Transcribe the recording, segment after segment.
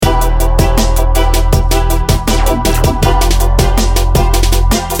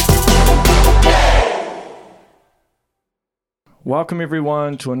Welcome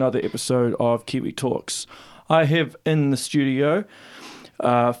everyone to another episode of Kiwi Talks. I have in the studio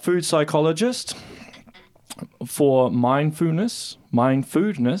food psychologist for mindfulness,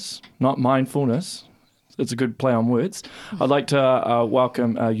 not mindfulness. It's a good play on words. I'd like to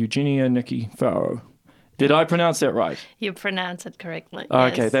welcome Eugenia Nikki Farrow. Did I pronounce that right? You pronounce it correctly.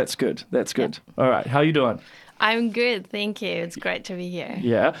 Okay, yes. that's good. That's good. Yeah. All right, how you doing? I'm good, thank you. It's great to be here.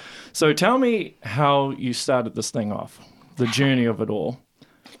 Yeah. So tell me how you started this thing off, the journey of it all.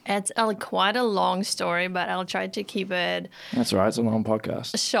 It's quite a long story, but I'll try to keep it... That's all right. It's a long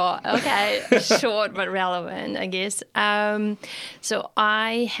podcast. Short. Okay. Short but relevant, I guess. So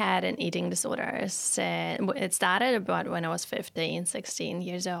I had an eating disorder. So it started about when I was 15, 16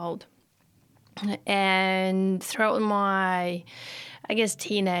 years old. And throughout my, I guess,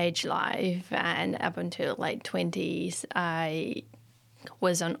 teenage life and up until late 20s, I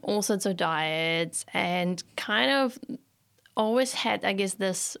was on all sorts of diets and kind of always had, I guess,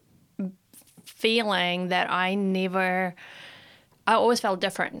 this feeling that I always felt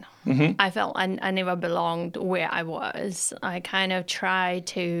different. Mm-hmm. I felt I never belonged where I was. I kind of tried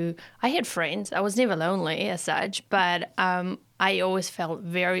to, I had friends. I was never lonely as such, but I always felt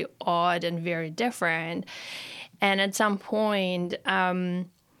very odd and very different. And at some point,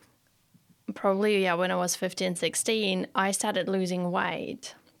 probably, when I was 15, 16, I started losing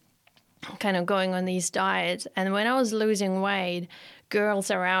weight, kind of going on these diets. And when I was losing weight, girls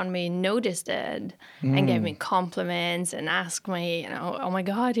around me noticed it and gave me compliments and asked me, oh my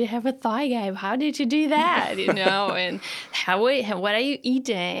God, you have a thigh gap. How did you do that? And what are you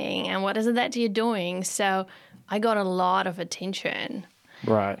eating? And what is it that you're doing? So I got a lot of attention.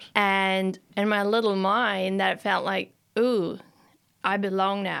 Right. And in my little mind, that felt like, ooh, I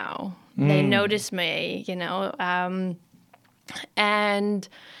belong now. They notice me, and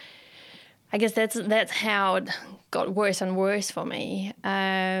I guess that's how it got worse and worse for me.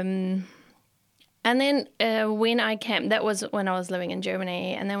 And then when I came, that was when I was living in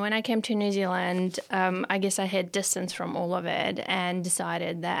Germany. And then when I came to New Zealand, I guess I had distance from all of it and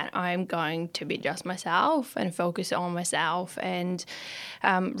decided that I'm going to be just myself and focus on myself and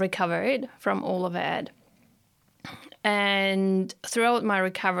recovered from all of it. And throughout my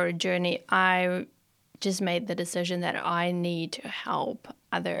recovery journey, I just made the decision that I need to help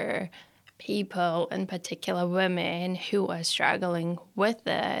other people, in particular women, who are struggling with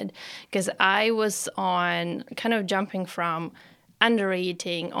it. Because I was on kind of jumping from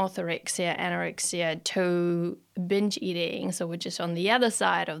undereating, orthorexia, anorexia to binge eating, so which is on the other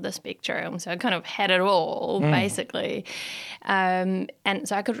side of the spectrum. So I kind of had it all, basically. And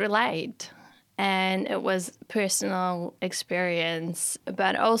so I could relate. And it was personal experience,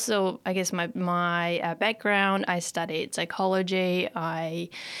 but also, I guess, my background. I studied psychology. I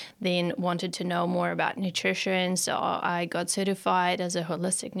then wanted to know more about nutrition, so I got certified as a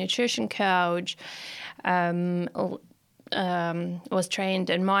holistic nutrition coach. Was trained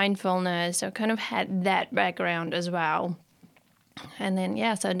in mindfulness, so kind of had that background as well. And then,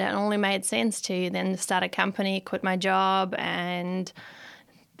 so that only made sense to then start a company, quit my job, and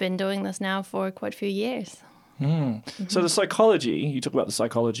been doing this now for quite a few years. Mm-hmm. So the psychology, you talk about the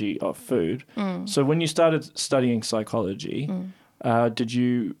psychology of food. So when you started studying psychology, did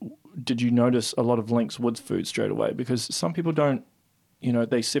you notice a lot of links with food straight away? Because some people don't,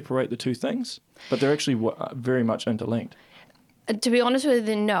 they separate the two things, but they're actually very much interlinked. To be honest with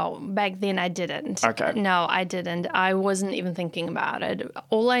you, no. Back then I didn't. Okay. No, I didn't. I wasn't even thinking about it.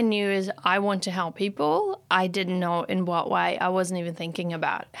 All I knew is I want to help people. I didn't know in what way. I wasn't even thinking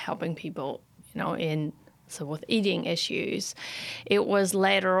about helping people, with eating issues. It was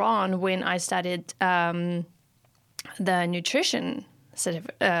later on when I started the nutrition sort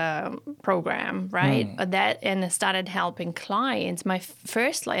of program, right? And I started helping clients.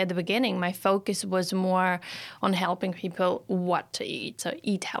 Firstly, at the beginning, my focus was more on helping people what to eat, so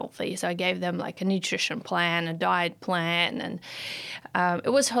eat healthy. So I gave them like a nutrition plan, a diet plan, and it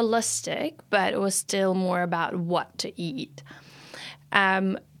was holistic, but it was still more about what to eat.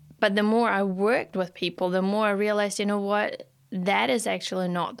 But the more I worked with people, the more I realized, that is actually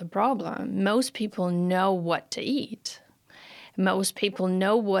not the problem. Most people know what to eat. Most people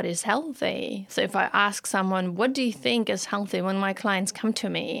know what is healthy. So if I ask someone, what do you think is healthy, when my clients come to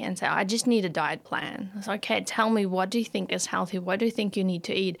me and say, I just need a diet plan. I say, okay, tell me, what do you think is healthy? What do you think you need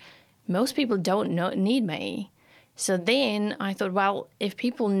to eat? Most people don't need me. So then I thought, well, if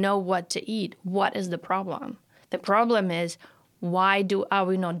people know what to eat, what is the problem? The problem is, why are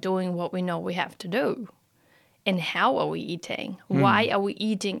we not doing what we know we have to do? And how are we eating? Why are we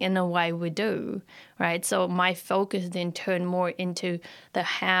eating in the way we do, right? So my focus then turned more into the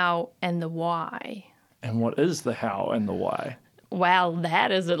how and the why. And what is the how and the why? Well,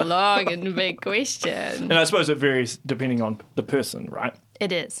 that is a long and big question. And I suppose it varies depending on the person, right?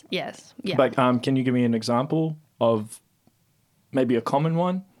 It is, yes. Yeah. But can you give me an example of maybe a common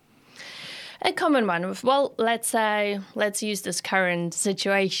one? A common one. Well, let's use this current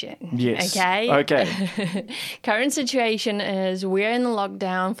situation. Yes. Okay. Current situation is we're in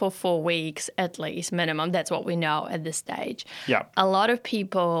lockdown for 4 weeks at least, minimum. That's what we know at this stage. Yeah. A lot of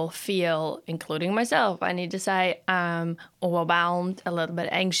people feel, including myself, I need to say, overwhelmed, a little bit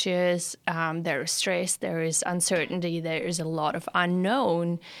anxious. There is stress, there is uncertainty, there is a lot of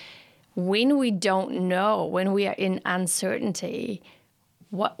unknown. When we don't know, when we are in uncertainty,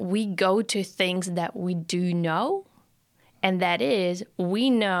 what we go to things that we do know, and that is we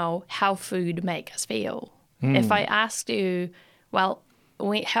know how food makes us feel. If I asked you, well,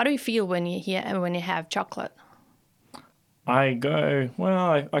 how do you feel when you have chocolate? I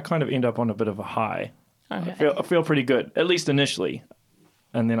kind of end up on a bit of a high. Okay. I feel pretty good, at least initially,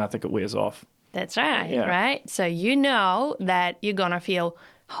 and then I think it wears off. That's right, Yeah. right? So you know that you're going to feel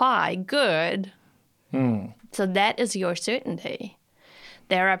high, good. So that is your certainty.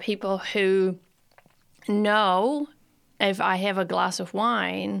 There are people who know if I have a glass of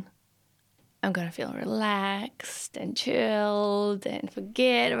wine, I'm going to feel relaxed and chilled and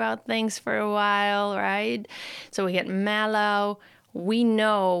forget about things for a while, right? So we get mellow. We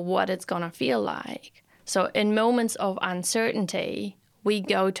know what it's going to feel like. So in moments of uncertainty, we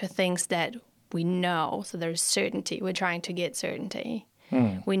go to things that we know. So there's certainty. We're trying to get certainty.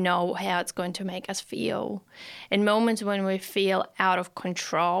 We know how it's going to make us feel. In moments when we feel out of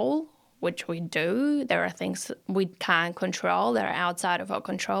control, which we do, there are things we can't control that are outside of our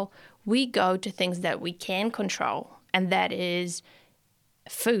control. We go to things that we can control, and that is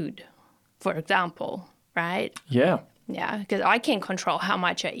food, for example, right? Yeah. Yeah, because I can't control how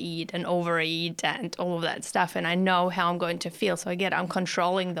much I eat and overeat and all of that stuff, and I know how I'm going to feel. So again, I'm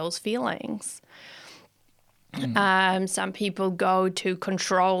controlling those feelings. Some people go to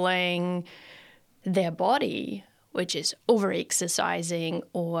controlling their body, which is over-exercising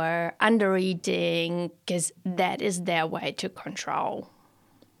or under-eating, because that is their way to control.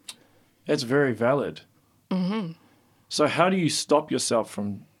 That's very valid. So how do you stop yourself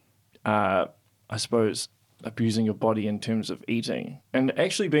from, I suppose, abusing your body in terms of eating and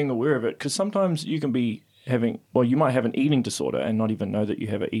actually being aware of it? Because sometimes you can be you might have an eating disorder and not even know that you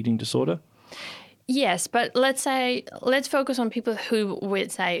have an eating disorder. Yes, but let's focus on people who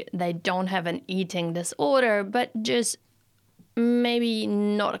would say they don't have an eating disorder, but just maybe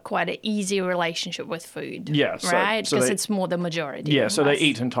not quite an easy relationship with food. Yeah. Right? Because it's more the majority. Yeah, of so they us.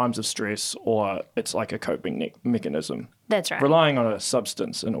 eat in times of stress, or it's like a coping mechanism. That's right. Relying on a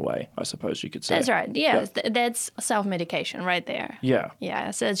substance in a way, I suppose you could say. That's right. Yeah, that's self-medication right there. Yeah.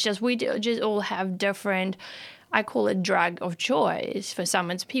 Yeah, so it's just just all have different, I call it drug of choice. For some,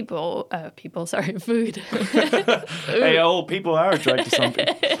 it's food. Hey, all people are a drug to some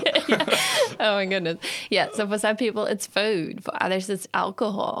people. Oh my goodness. Yeah, so for some people it's food. For others it's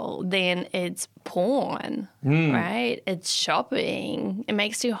alcohol. Then it's porn, right? It's shopping. It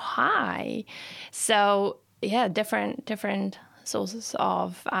makes you high. So yeah, different sources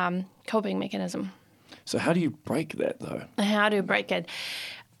of coping mechanism. So how do you break that though? How to break it?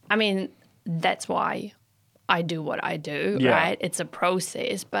 I mean, that's why I do what I do, Yeah. right? It's a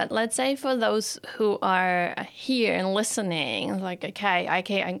process. But let's say for those who are here and listening, like, okay, I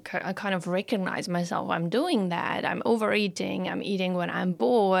kind of recognize myself. I'm doing that. I'm overeating. I'm eating when I'm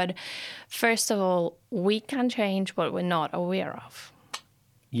bored. First of all, we can change what we're not aware of,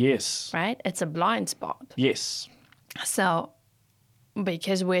 Yes. right? It's a blind spot. Yes. So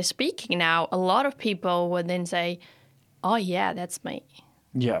because we're speaking now, a lot of people would then say, oh, yeah, that's me.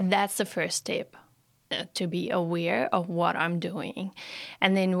 Yeah. That's the first step. To be aware of what I'm doing.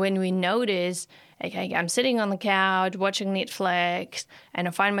 And then when we notice, okay, I'm sitting on the couch watching Netflix and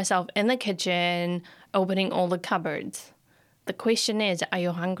I find myself in the kitchen opening all the cupboards. The question is, are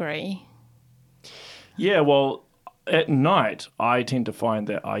you hungry? Yeah, well, at night, I tend to find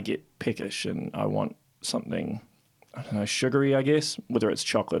that I get peckish and I want something, I don't know, sugary, I guess, whether it's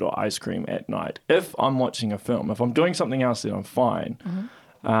chocolate or ice cream at night. If I'm watching a film, if I'm doing something else, then I'm fine.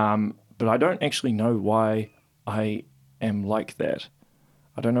 But I don't actually know why I am like that.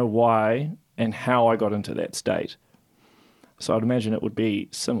 I don't know why and how I got into that state. So I'd imagine it would be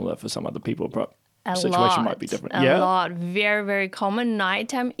similar for some other people, but the situation might be different. A lot. Very, very common.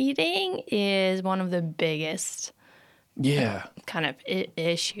 Nighttime eating is one of the biggest kind of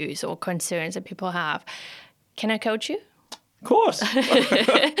issues or concerns that people have. Can I coach you? Of course.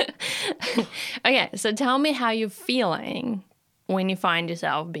 Okay, so tell me how you're feeling when you find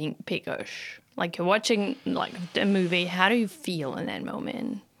yourself being peckish. Like you're watching like a movie, how do you feel in that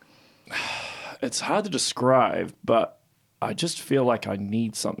moment? It's hard to describe, but I just feel like I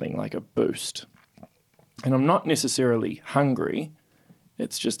need something like a boost. And I'm not necessarily hungry.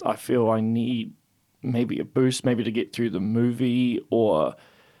 It's just I feel I need maybe a boost, maybe to get through the movie, or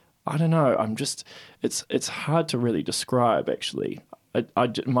I don't know. It's hard to really describe, actually.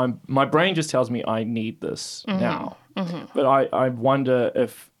 My brain just tells me I need this now. But I wonder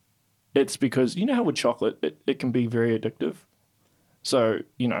if it's because, you know how with chocolate, it can be very addictive. So,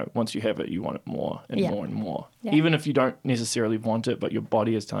 once you have it, you want it more and more and more. Yeah. Even if you don't necessarily want it, but your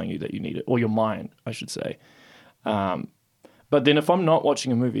body is telling you that you need it, or your mind, I should say. But then if I'm not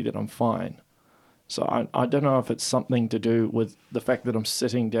watching a movie, then I'm fine. So I don't know if it's something to do with the fact that I'm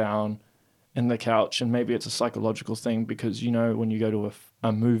sitting down in the couch, and maybe it's a psychological thing because, when you go to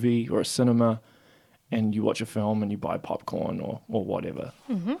a movie or a cinema and you watch a film and you buy popcorn or whatever.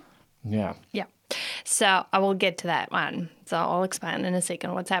 Mm-hmm. Yeah. Yeah. So I will get to that one. So I'll explain in a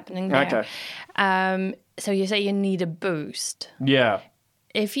second what's happening there. Okay. So you say you need a boost. Yeah.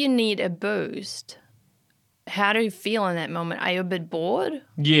 If you need a boost, how do you feel in that moment? Are you a bit bored?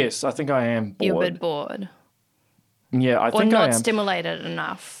 Yes, I think I am bored. You're a bit bored. Yeah, I think I am. Or not stimulated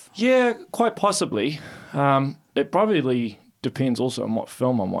enough. Yeah, quite possibly. It probably depends also on what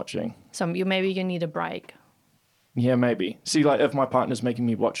film I'm watching. So maybe you need a break. Yeah, maybe. See, like if my partner's making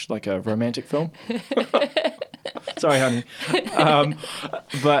me watch like a romantic film. Sorry, honey.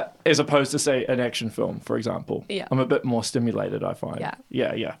 But as opposed to, say, an action film, for example. Yeah. I'm a bit more stimulated, I find.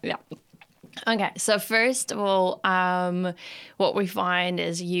 Yeah. Okay, so first of all, what we find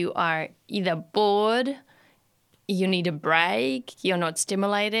is you are either bored, you need a break, you're not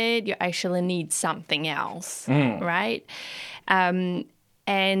stimulated, you actually need something else, right?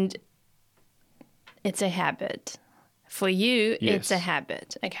 And it's a habit. For you, yes. It's a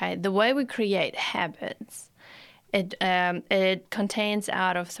habit, okay? The way we create habits, it contains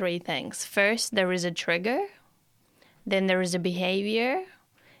out of three things. First, there is a trigger, then there is a behavior,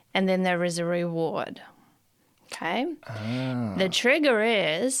 and then there is a reward, okay? The trigger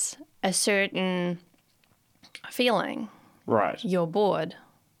is a certain feeling. Right. You're bored.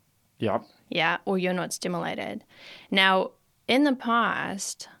 Yep. Yeah, or you're not stimulated. Now, in the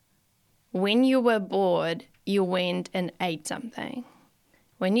past, when you were bored, you went and ate something.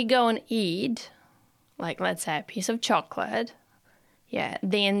 When you go and eat, like let's say a piece of chocolate,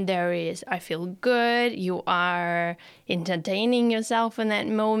 then there is, I feel good, you are entertaining yourself in that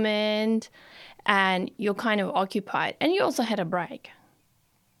moment, and you're kind of occupied. And you also had a break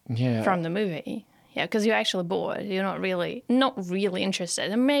from the movie. Yeah, because you're actually bored. You're not really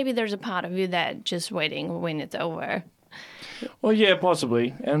interested. And maybe there's a part of you that just waiting when it's over. Well, yeah,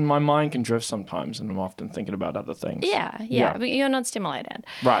 possibly. And my mind can drift sometimes, and I'm often thinking about other things. Yeah. But you're not stimulated.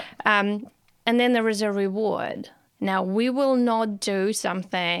 Right. And then there is a reward. Now, we will not do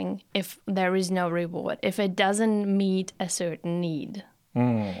something if there is no reward, if it doesn't meet a certain need.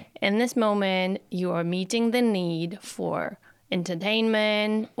 In this moment, you are meeting the need for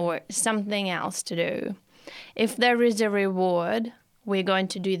entertainment or something else to do. If there is a reward, we're going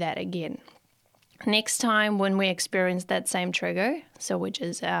to do that again. Next time when we experience that same trigger, so which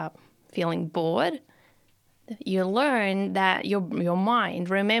is feeling bored, you learn that your mind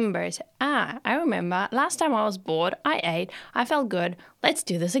remembers, I remember last time I was bored, I ate, I felt good, let's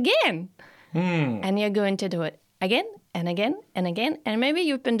do this again. And you're going to do it again and again and again. And maybe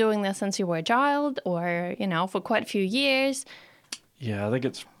you've been doing this since you were a child or, for quite a few years. Yeah, I think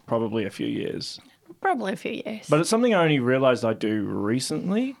it's probably a few years. Probably a few years. But it's something I only realized I do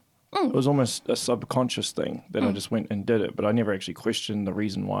recently. It was almost a subconscious thing that I just went and did it, but I never actually questioned the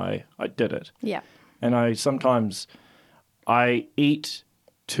reason why I did it. Yeah. And I eat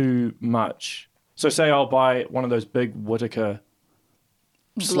too much. So say I'll buy one of those big Whittaker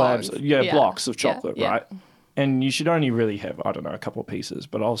slabs, blocks of chocolate, right? And you should only really have, I don't know, a couple of pieces,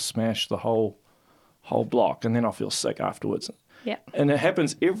 but I'll smash the whole block, and then I'll feel sick afterwards. Yeah. And it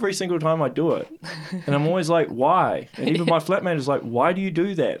happens every single time I do it. And I'm always like, why? And even my flatmate is like, why do you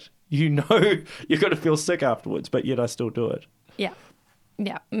do that? You know you're going to feel sick afterwards, but yet I still do it. Yeah.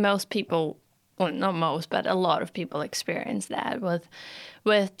 Yeah. Most people, well, not most, but a lot of people experience that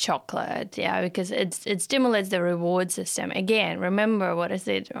with chocolate. Yeah, because it stimulates the reward system. Again, remember what I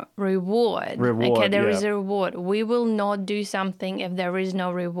said, reward. Okay, there is a reward. We will not do something if there is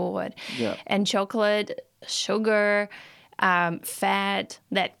no reward. Yeah. And chocolate, sugar, fat,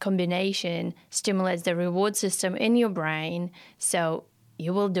 that combination stimulates the reward system in your brain. So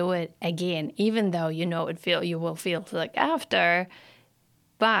you will do it again, even though you will feel like after.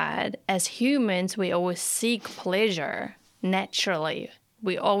 But as humans, we always seek pleasure naturally.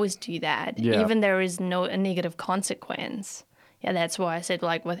 We always do that, Yeah. even there is no a negative consequence. Yeah, that's why I said,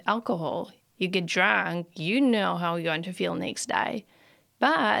 like with alcohol, you get drunk, you know how you're going to feel next day,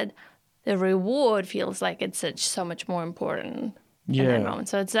 but the reward feels like it's so much more important in that Yeah. moment.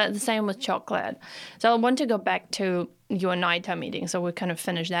 So it's the same with chocolate. So I want to go back to your nighttime eating. So we kind of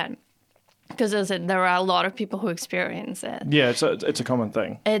finish that. Because as I said, there are a lot of people who experience it. Yeah, it's a common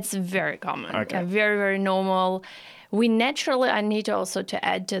thing. It's very common. Okay. Very, very normal. We naturally, I need to also to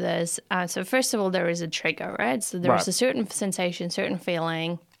add to this. So first of all, there is a trigger, right? So there's Right. a certain sensation, certain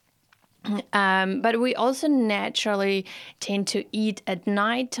feeling. But we also naturally tend to eat at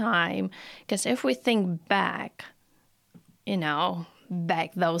nighttime because if we think back,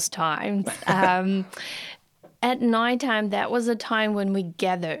 back those times, at nighttime, that was a time when we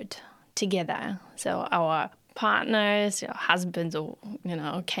gathered together. So our partners, our husbands, or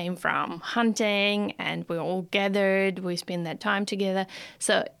came from hunting, and we all gathered. We spend that time together.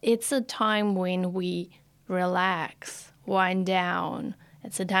 So it's a time when we relax, wind down.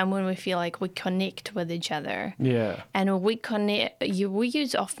 It's a time when we feel like we connect with each other. Yeah. And when we connect, we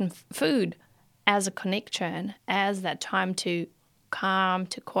use often food as a connection, as that time to calm,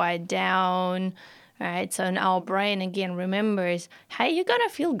 to quiet down. Right, so our brain again remembers, hey, you're gonna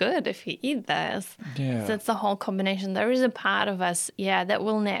feel good if you eat this. Yeah. So it's the whole combination. There is a part of us, that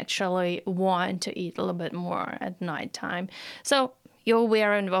will naturally want to eat a little bit more at nighttime. So you're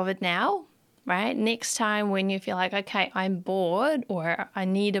aware of it now, right? Next time when you feel like, okay, I'm bored or I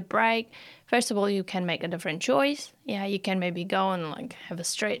need a break, first of all, you can make a different choice. Yeah, you can maybe go and like have a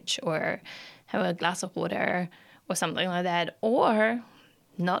stretch or have a glass of water or something like that, or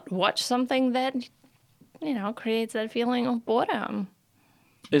not watch something that creates that feeling of boredom.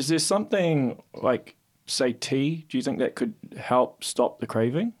 Is there something like, say, tea? Do you think that could help stop the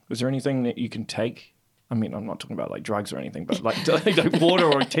craving? Is there anything that you can take? I mean, I'm not talking about like drugs or anything, but like water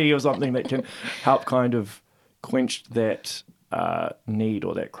or tea or something that can help kind of quench that need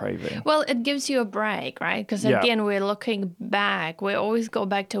or that craving. Well, it gives you a break, right? Because Yeah. again, we're looking back. We always go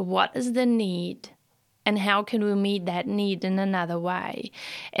back to what is the need and how can we meet that need in another way.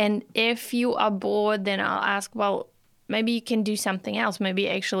 And if you are bored, then I'll ask, well, maybe you can do something else. Maybe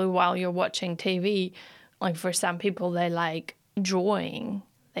actually while you're watching TV, like for some people, they like drawing.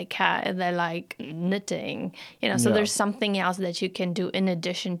 They like knitting, so Yeah. there's something else that you can do in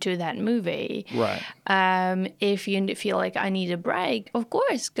addition to that movie. Right. If you feel like I need a break, of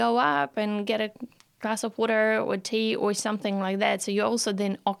course, go up and get a glass of water or tea or something like that. So you're also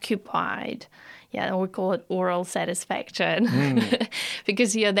then occupied. Yeah, we call it oral satisfaction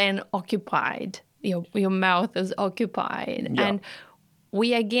because you're then occupied. Your mouth is occupied. Yeah. And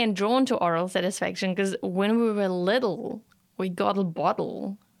we again drawn to oral satisfaction because when we were little, we got a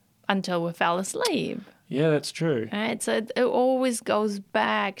bottle until we fell asleep. Yeah, that's true. Right? So it always goes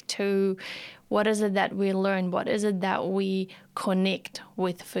back to what is it that we learn? What is it that we connect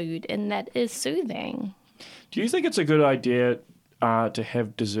with food? And that is soothing. Do you think it's a good idea to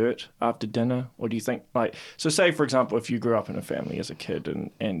have dessert after dinner? Or do you think, so say, for example, if you grew up in a family as a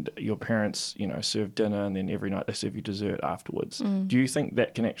kid and your parents, serve dinner and then every night they serve you dessert afterwards, do you think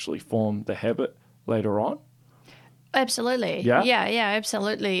that can actually form the habit later on? Absolutely. Yeah? Yeah,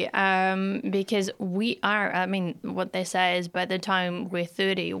 absolutely. Because we are, what they say is by the time we're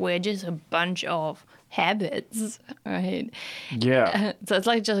 30, we're just a bunch of habits, right? Yeah. So it's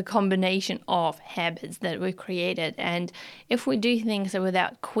like just a combination of habits that we've created. And if we do things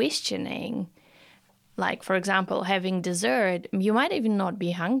without questioning, like, for example, having dessert, you might even not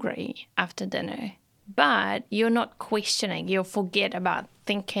be hungry after dinner, but you're not questioning. You'll forget about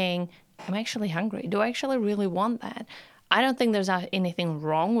thinking, I'm actually hungry. Do I actually really want that? I don't think there's anything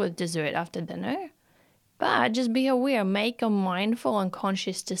wrong with dessert after dinner, but just be aware. Make a mindful and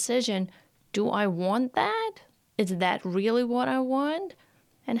conscious decision. Do I want that? Is that really what I want?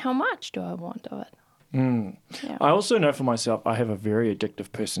 And how much do I want of it? Yeah. I also know for myself, I have a very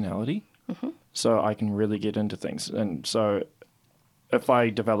addictive personality, so I can really get into things. And so if I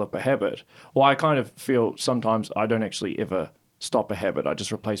develop a habit, I kind of feel sometimes I don't actually ever stop a habit. I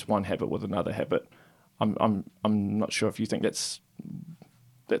just replace one habit with another habit. I'm not sure if you think that's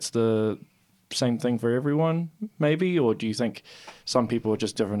the same thing for everyone, maybe, or do you think some people are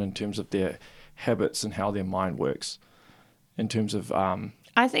just different in terms of their habits and how their mind works in terms of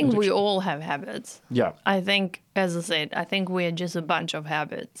I think we all have habits. Yeah. I think, as I said, I think we're just a bunch of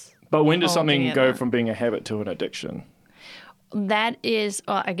habits. But when does something altogether. go from being a habit to an addiction? That is,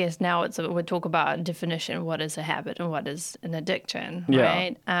 I guess now we talk about definition. What is a habit and what is an addiction, Yeah.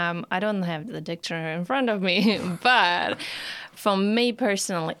 right? I don't have the dictionary in front of me, but for me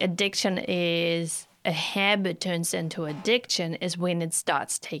personally, addiction is a habit turns into addiction is when it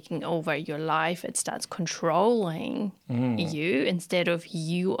starts taking over your life. It starts controlling you instead of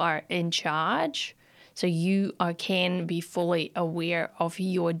you are in charge. So you can be fully aware of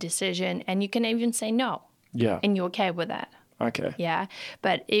your decision, and you can even say no. Yeah. And you're okay with that. Okay. Yeah.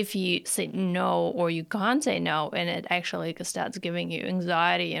 But if you say no or you can't say no, and it actually starts giving you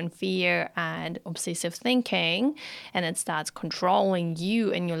anxiety and fear and obsessive thinking, and it starts controlling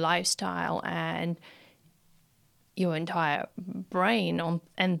you and your lifestyle and your entire brain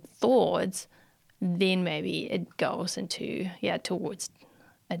and thoughts, then maybe it goes into, towards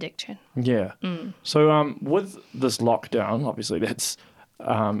addiction. Yeah. So with this lockdown, obviously that's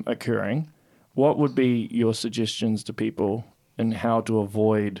occurring, what would be your suggestions to people in how to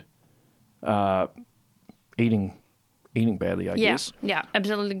avoid eating badly, I guess? Yeah,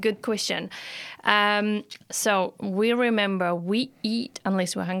 absolutely. Good question. So we eat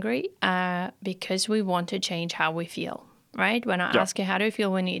unless we're hungry because we want to change how we feel, right? When I ask you, how do you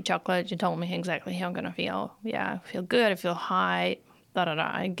feel when you eat chocolate? You told me exactly how I'm going to feel. Yeah, I feel good. I feel high.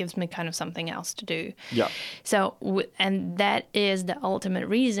 It gives me kind of something else to do. Yeah. So, and that is the ultimate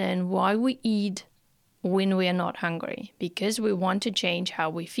reason why we eat when we are not hungry, because we want to change how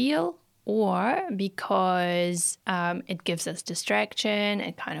we feel, or because it gives us distraction,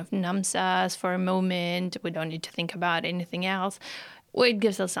 it kind of numbs us for a moment, we don't need to think about anything else, or it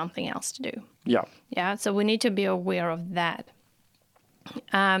gives us something else to do. Yeah. Yeah, so we need to be aware of that.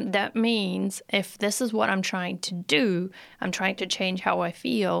 That means if this is what I'm trying to do, I'm trying to change how I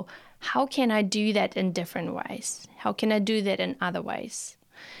feel, how can I do that in different ways? How can I do that in other ways?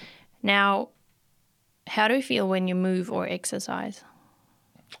 Now, how do you feel when you move or exercise?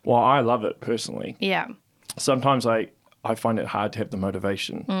 Well, I love it personally. Yeah. Sometimes I find it hard to have the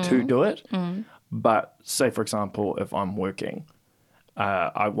motivation to do it. But say, for example, if I'm working,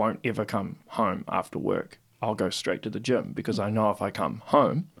 I won't ever come home after work. I'll go straight to the gym because I know if I come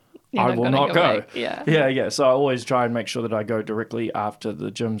home, I will not go. Yeah. Yeah. So I always try and make sure that I go directly after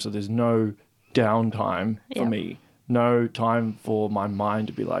the gym so there's no downtime for me. No time for my mind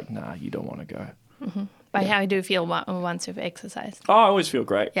to be like, nah, you don't want to go. But how do you feel once you've exercised? Oh, I always feel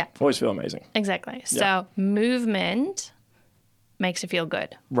great. Yeah. Always feel amazing. Exactly. So movement makes you feel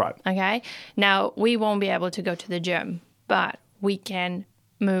good. Right. Okay? Now, we won't be able to go to the gym, but we can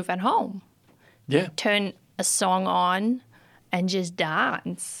move at home. Yeah. Turn a song on and just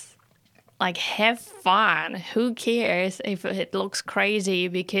dance. Like, have fun. Who cares if it looks crazy,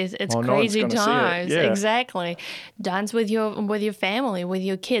 because it's crazy times. Yeah. Exactly. Dance with your family, with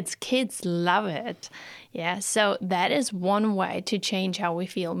your kids. Kids love it. Yeah. So that is one way to change how we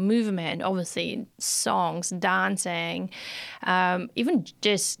feel. Movement, obviously, songs, dancing, even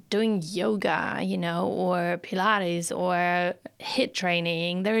just doing yoga, or Pilates or HIIT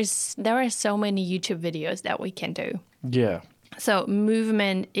training. There are so many YouTube videos that we can do. Yeah. So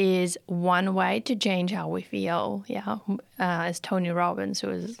movement is one way to change how we feel. Yeah, as Tony Robbins, who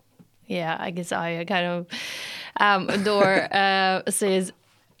is, I guess I kind of adore, says,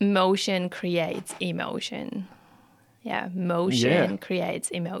 motion creates emotion. Yeah, motion creates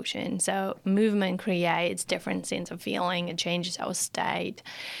emotion. So movement creates different sense of feeling. It changes our state,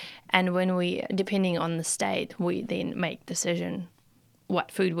 and depending on the state, we then make decision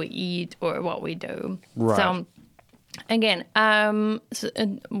what food we eat or what we do. Right. So, again,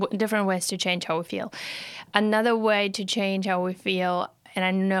 different ways to change how we feel. Another way to change how we feel, and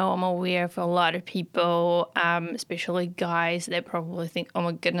I know I'm aware for a lot of people, especially guys, they probably think, oh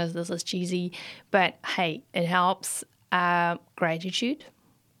my goodness, this is cheesy. But hey, it helps. Gratitude.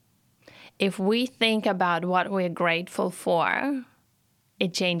 If we think about what we're grateful for,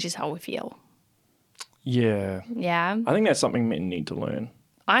 it changes how we feel. Yeah. Yeah. I think that's something men need to learn.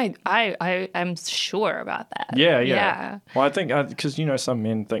 I'm sure about that. Yeah. Well, I think, because, some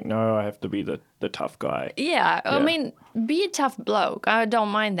men think, no, I have to be the tough guy. Yeah. I mean, be a tough bloke. I don't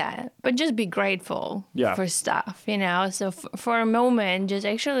mind that. But just be grateful for stuff, So for a moment, just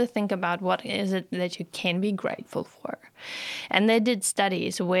actually think about what is it that you can be grateful for. And they did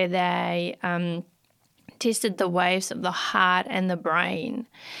studies where they tested the waves of the heart and the brain.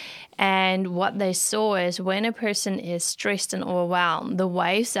 And what they saw is when a person is stressed and overwhelmed, the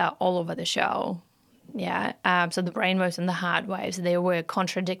waves are all over the show. Yeah. So the brain waves and the heart waves, they were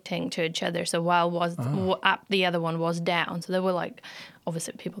contradicting to each other. So while was up, the other one was down. So they were like,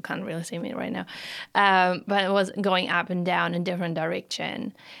 obviously people can't really see me right now, but it was going up and down in different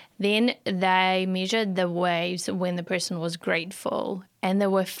direction. Then they measured the waves when the person was grateful, and they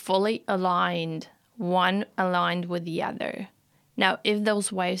were fully aligned, one aligned with the other. Now, if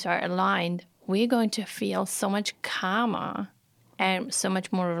those waves are aligned, we're going to feel so much calmer and so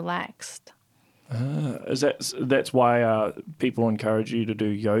much more relaxed. That's why people encourage you to do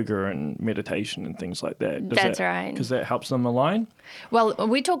yoga and meditation and things like that? That's right. Because that helps them align? Well,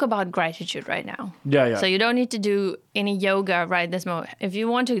 we talk about gratitude right now. Yeah. So you don't need to do any yoga right this moment. If you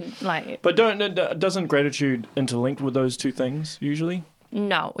want to, like... But doesn't gratitude interlink with those two things usually?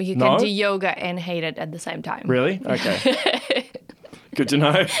 No, you can do yoga and hate it at the same time. Really? Okay. Good to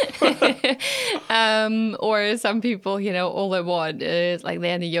know. Or some people, all they want is like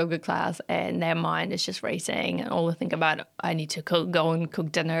they're in a yoga class and their mind is just racing and all they think about, I need to go and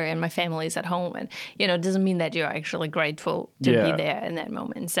cook dinner and my family's at home. And, it doesn't mean that you're actually grateful to be there in that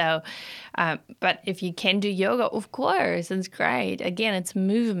moment. So, but if you can do yoga, of course, it's great. Again, it's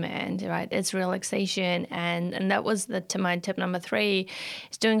movement, right? It's relaxation. And that was my tip number 3,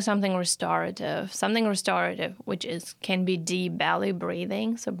 is doing something restorative. Something restorative, which can be deep belly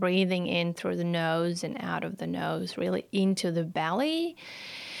breathing. So breathing in through the nose and out of the nose, really into the belly.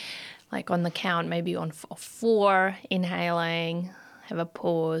 Like on the count, maybe on 4, inhaling, have a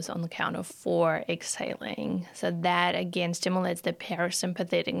pause on the count of 4, exhaling. So that, again, stimulates the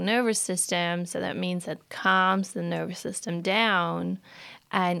parasympathetic nervous system. So that means it calms the nervous system down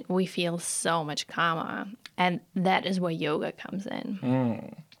and we feel so much calmer. And that is where yoga comes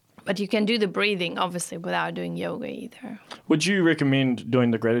in. But you can do the breathing, obviously, without doing yoga either. Would you recommend doing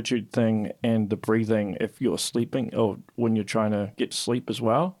the gratitude thing and the breathing if you're sleeping or when you're trying to get to sleep as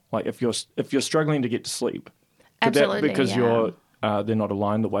well? Like if you're struggling to get to sleep? Absolutely, because they're not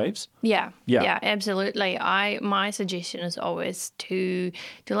aligned, the waves? Yeah, absolutely. My suggestion is always to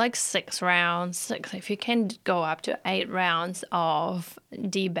do like 6 rounds. If you can go up to 8 rounds of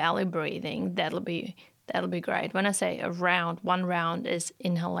deep belly breathing, that'll be great. When I say a round, 1 round is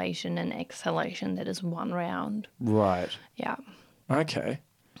inhalation and exhalation. That is 1 round. Right. Yeah. Okay.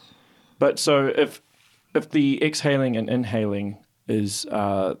 But so if the exhaling and inhaling is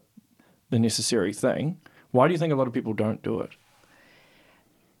the necessary thing, why do you think a lot of people don't do it?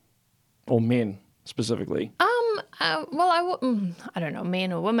 Or men specifically? I don't know,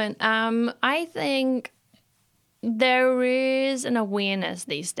 men or women. I think there is an awareness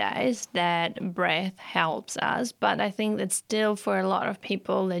these days that breath helps us, but I think that still for a lot of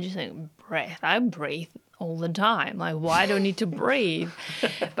people, they just think, breath, I breathe all the time. Like, why do I need to breathe?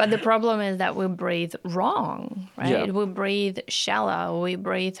 But the problem is that we breathe wrong, right? Yeah. We breathe shallow. We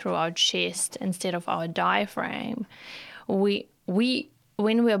breathe through our chest instead of our diaphragm. When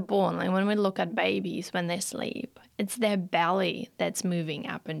we're born, like when we look at babies when they sleep, it's their belly that's moving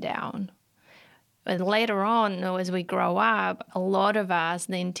up and down. But later on, as we grow up, a lot of us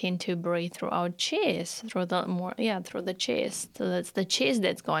then tend to breathe through our chest, through the chest. So that's the chest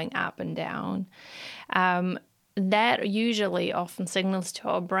that's going up and down. That usually often signals to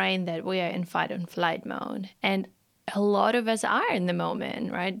our brain that we are in fight and flight mode. And a lot of us are in the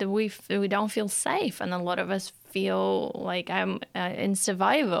moment, right? That we don't feel safe, and a lot of us feel like I'm in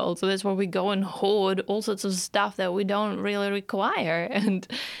survival. So that's where we go and hoard all sorts of stuff that we don't really require and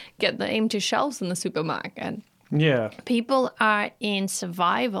get the empty shelves in the supermarket. Yeah. People are in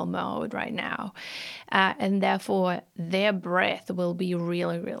survival mode right now, and therefore their breath will be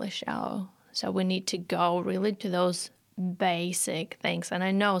really, really shallow. So we need to go really to those basic things. And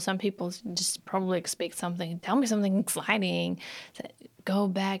I know some people just probably expect tell me something exciting. So go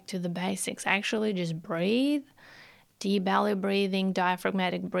back to the basics. Actually just breathe. Deep belly breathing,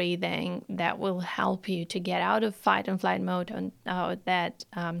 diaphragmatic breathing, that will help you to get out of fight and flight mode and that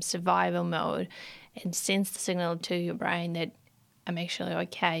survival mode, and send the signal to your brain that I'm actually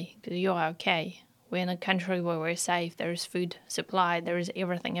okay, because you are okay. We're in a country where we're safe. There is food supply. There is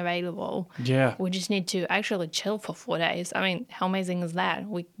everything available. Yeah. We just need to actually chill for 4 days. I mean, how amazing is that?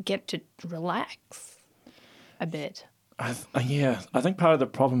 We get to relax a bit. I think part of the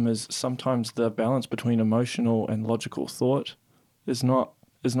problem is sometimes the balance between emotional and logical thought is not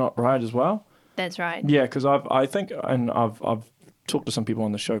right as well. That's right. Yeah, because I've talked to some people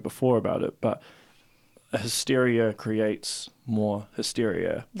on the show before about it, but hysteria creates more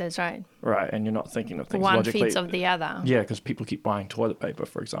hysteria. That's right. Right, and you're not thinking of things one logically. One feeds of the other. Yeah, because people keep buying toilet paper,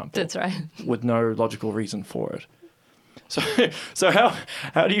 for example. That's right. With no logical reason for it. So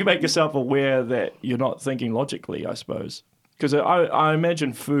how do you make yourself aware that you're not thinking logically, I suppose? Because I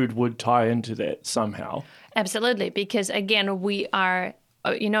imagine food would tie into that somehow. Absolutely, because again, we are,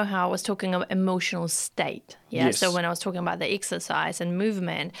 you know how I was talking about emotional state. Yeah. Yes. So when I was talking about the exercise and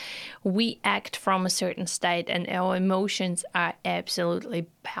movement, we act from a certain state, and our emotions are absolutely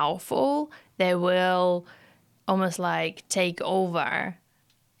powerful. They will almost like take over.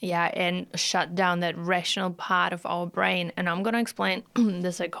 Yeah, and shut down that rational part of our brain. And I'm going to explain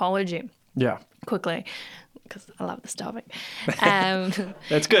the psychology. Yeah. quickly, because I love this topic.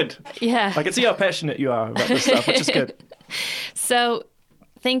 That's good. Yeah. I can see how passionate you are about this stuff, which is good. So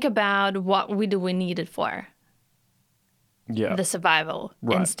think about what do we need it for? Yeah. The survival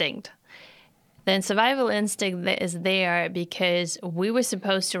instinct. The survival instinct that is there because we were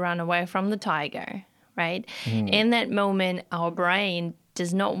supposed to run away from the tiger, right? In that moment, our brain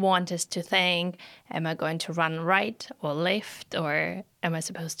does not want us to think, am I going to run right or left, or am I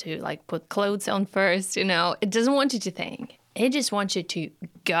supposed to like put clothes on first? You know, it doesn't want you to think. It just wants you to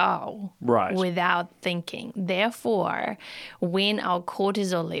go without thinking. Therefore, when our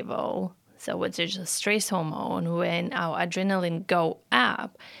cortisol level, so which is a stress hormone, when our adrenaline go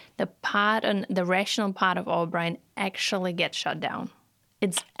up, the rational part of our brain actually gets shut down.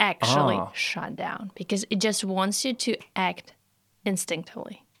 It's actually shut down because it just wants you to act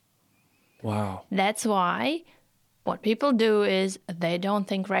instinctively. Wow. That's why what people do is they don't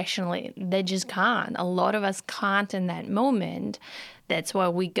think rationally. They just can't. A lot of us can't in that moment. That's why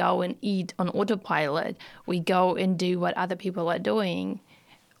we go and eat on autopilot. We go and do what other people are doing,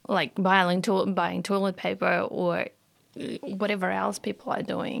 like buying toilet paper or whatever else people are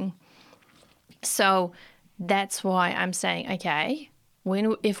doing. So that's why I'm saying, okay,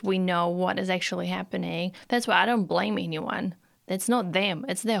 if we know what is actually happening, that's why I don't blame anyone. It's not them.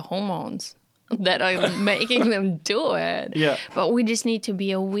 It's their hormones that are making them do it. Yeah. But we just need to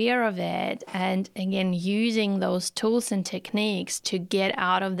be aware of it. And again, using those tools and techniques to get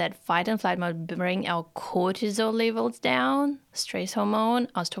out of that fight and flight mode, bring our cortisol levels down, stress hormone.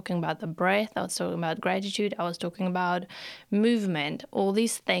 I was talking about the breath. I was talking about gratitude. I was talking about movement. All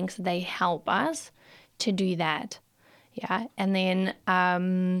these things, they help us to do that. Yeah. And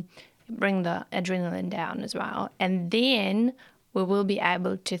then bring the adrenaline down as well. And then we will be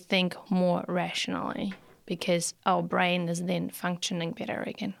able to think more rationally because our brain is then functioning better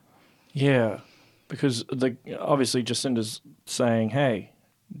again. Yeah, because obviously Jacinda's saying, hey,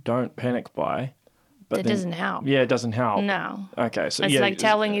 don't panic buy. But that doesn't help. Yeah, it doesn't help. No. Okay, so it's like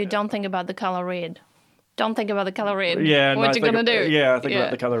telling you, don't think about the color red. Don't think about the color red. Yeah. What you going to do? Yeah, think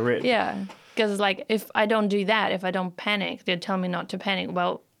about the color red. Yeah, because like if I don't do that, if I don't panic, they tell me not to panic.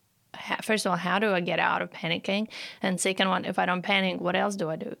 Well, first of all, how do I get out of panicking? And second one, if I don't panic, what else do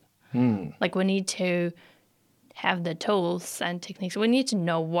I do? Like we need to have the tools and techniques. We need to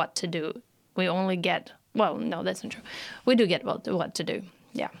know what to do. We only get, well, no, that's not true. We do get what to do.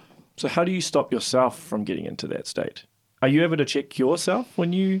 Yeah. So how do you stop yourself from getting into that state? Are you able to check yourself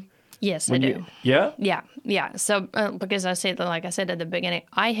when you... Yes, I do. Yeah? Yeah. So because I said, like I said at the beginning,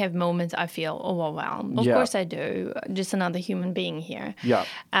 I have moments I feel overwhelmed. Of course I do. Just another human being here. Yeah.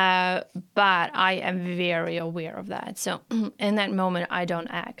 But I am very aware of that. So in that moment, I don't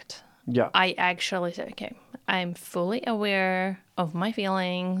act. Yeah. I actually say, okay, I'm fully aware of my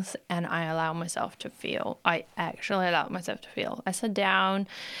feelings and I allow myself to feel. I actually allow myself to feel. I sat down.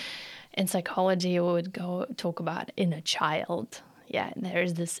 In psychology, we would go talk about inner child. Yeah,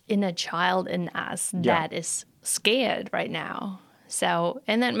 there's this inner child in us that is scared right now. So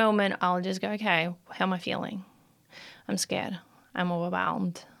in that moment, I'll just go, okay, how am I feeling? I'm scared. I'm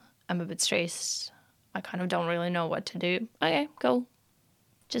overwhelmed. I'm a bit stressed. I kind of don't really know what to do. Okay, cool.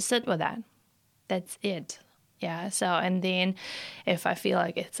 Just sit with that. That's it. Yeah, so and then if I feel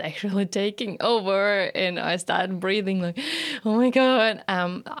like it's actually taking over and I start breathing like, oh my God,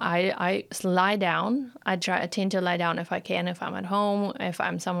 I lie down. I tend to lie down if I can, if I'm at home, if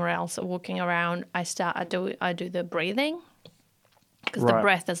I'm somewhere else walking around, I do the breathing because the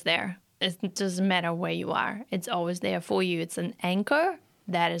breath is there. It doesn't matter where you are. It's always there for you. It's an anchor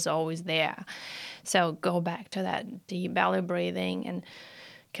that is always there. So go back to that deep belly breathing and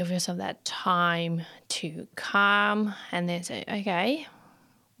give yourself that time to calm and then say, okay,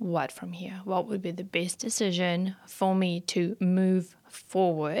 what from here? What would be the best decision for me to move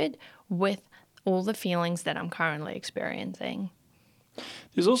forward with all the feelings that I'm currently experiencing?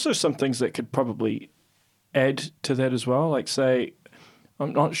 There's also some things that could probably add to that as well. Like say,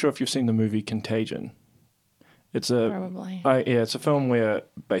 I'm not sure if you've seen the movie Contagion. Probably. It's a film where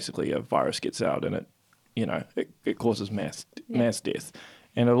basically a virus gets out and it causes mass death.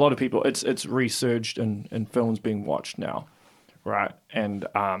 And a lot of people, it's resurged in films being watched now, right? And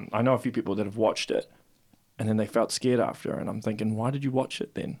I know a few people that have watched it, and then they felt scared after. And I'm thinking, why did you watch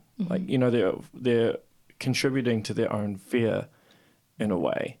it then? Mm-hmm. Like they're contributing to their own fear in a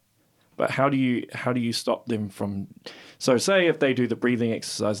way. But how do you stop them from? So say if they do the breathing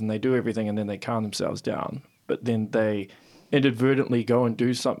exercise and they do everything and then they calm themselves down, but then they inadvertently go and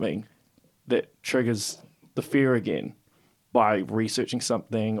do something that triggers the fear again. By researching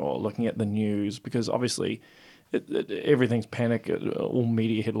something or looking at the news, because obviously everything's panic, all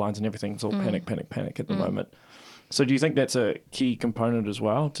media headlines and everything's all panic at the moment. So do you think that's a key component as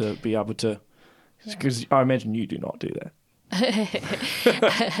well, to be able to, because I imagine you do not do that.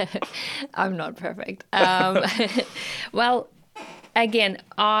 I'm not perfect. Well, again,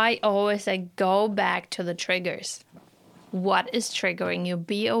 I always say go back to the triggers. What is triggering you?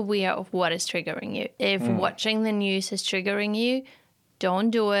 Be aware of what is triggering you. If watching the news is triggering you, don't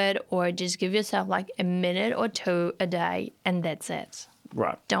do it, or just give yourself like a minute or two a day, and that's it.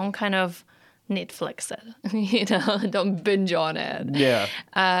 Right. Don't kind of Netflix it, don't binge on it. Yeah.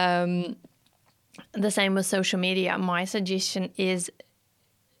 The same with social media. My suggestion is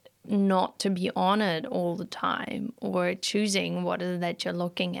not to be on it all the time, or choosing what is that you're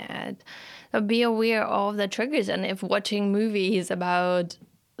looking at. So be aware of the triggers, and if watching movies about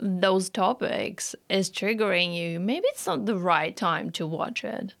those topics is triggering you, maybe it's not the right time to watch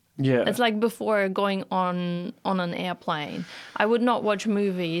it. Yeah. It's like before going on an airplane. I would not watch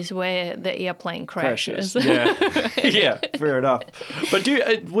movies where the airplane crashes. Yeah. Yeah, fair enough. But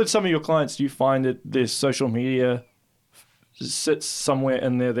with some of your clients, do you find that their social media sits somewhere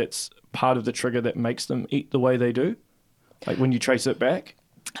in there that's part of the trigger that makes them eat the way they do? Like when you trace it back?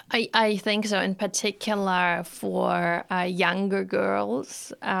 I think so, in particular for younger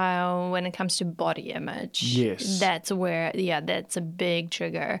girls, when it comes to body image. Yes. That's where, that's a big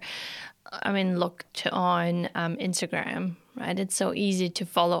trigger. I mean, look on Instagram, right? It's so easy to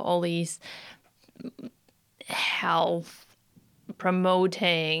follow all these health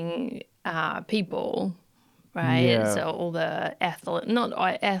promoting people, right? Yeah. So all the not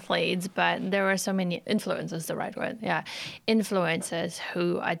athletes, but there are so many influencers, the right word, influencers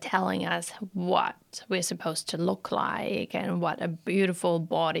who are telling us what we're supposed to look like and what a beautiful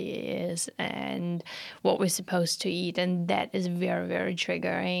body is and what we're supposed to eat, and that is very, very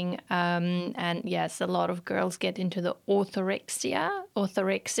triggering. And yes, a lot of girls get into the orthorexia.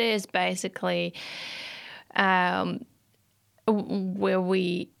 Orthorexia is basically where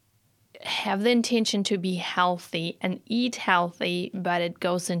we have the intention to be healthy and eat healthy, but it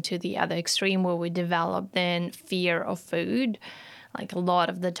goes into the other extreme where we develop then fear of food. Like a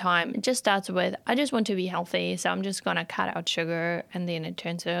lot of the time, it just starts with, I just want to be healthy, so I'm just going to cut out sugar, and then it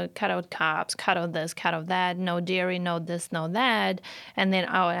turns to cut out carbs, cut out this, cut out that, no dairy, no this, no that, and then,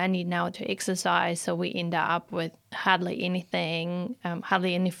 I need now to exercise, so we end up with hardly anything,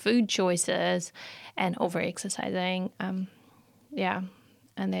 hardly any food choices, and over-exercising, and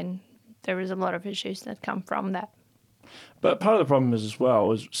then there is a lot of issues that come from that. But part of the problem is as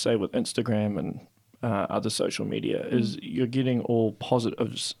well, is say with Instagram and other social media, is you're getting all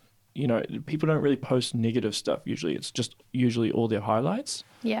positives. You know, people don't really post negative stuff usually. It's just usually all their highlights.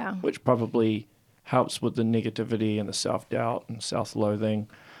 Yeah. Which probably helps with the negativity and the self-doubt and self-loathing.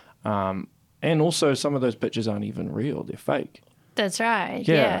 And also some of those pictures aren't even real. They're fake. That's right.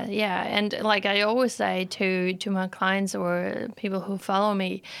 Yeah. Yeah. And like I always say to my clients or people who follow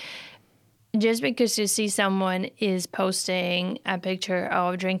me, just because you see someone is posting a picture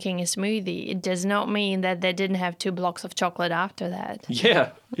of drinking a smoothie, it does not mean that they didn't have 2 blocks of chocolate after that.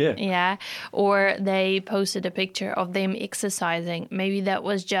 Yeah. Yeah. Or they posted a picture of them exercising. Maybe that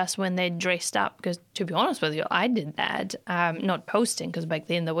was just when they dressed up. Because to be honest with you, I did that. Not posting, because back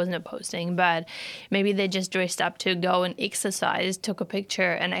then there wasn't a posting. But maybe they just dressed up to go and exercise, took a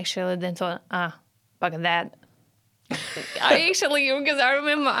picture, and actually then thought, look at that. Because I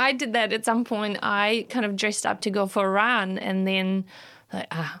remember I did that at some point. I kind of dressed up to go for a run, and then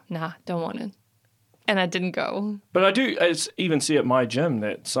nah, don't want it. And I didn't go. But I do even see at my gym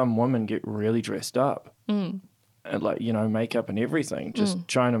that some women get really dressed up. And like, makeup and everything, just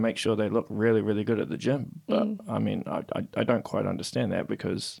trying to make sure they look really, really good at the gym. But I mean, I don't quite understand that,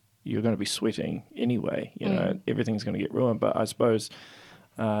 because you're going to be sweating anyway. Everything's going to get ruined. But I suppose...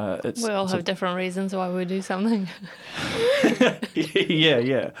 we all have different reasons why we do something.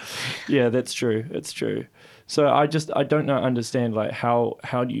 Yeah, that's true. It's true. So I don't understand, like,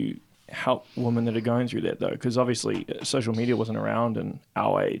 how do you help women that are going through that, though? Because obviously social media wasn't around in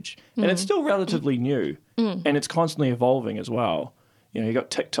our age, and it's still relatively new, and it's constantly evolving as well. You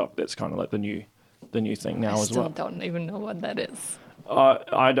got TikTok, that's kind of like the new thing now as well. I still don't even know what that is.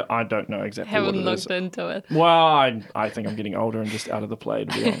 I don't know exactly what it is. Haven't looked into it. Well, I think I'm getting older and just out of the play,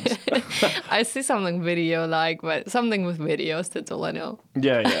 to be honest. I see something but something with videos, that's all I know.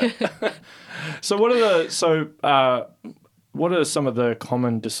 Yeah. So what are some of the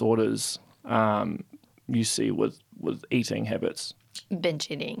common disorders you see with eating habits? Binge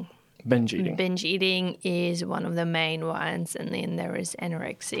eating. Binge eating. Binge eating is one of the main ones, and then there is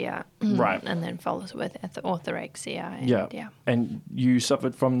anorexia. Right. And then follows with orthorexia. And, yeah. And you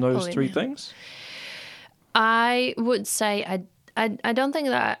suffered from those 3 things? I would say I don't think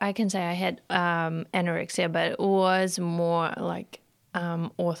that I can say I had anorexia, but it was more like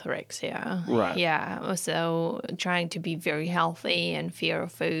orthorexia. Right. Yeah. So trying to be very healthy and fear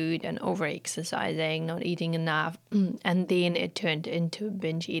of food and over exercising, not eating enough. And then it turned into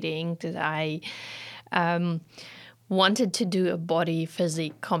binge eating because I wanted to do a body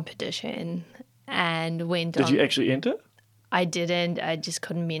physique competition and went Did on. you actually enter? I didn't. I just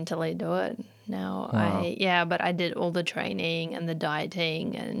couldn't mentally do it. No, Wow. but I did all the training and the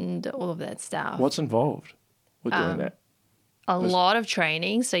dieting and all of that stuff. What's involved with doing that? A lot of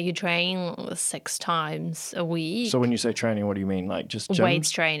training. So you train 6 times a week. So when you say training, what do you mean? Like just gym?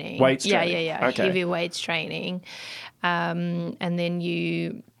 Weights training. Weights Yeah, training. yeah. Okay. Heavy weights training. And then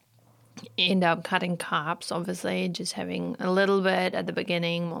you end up cutting carbs, obviously, just having a little bit at the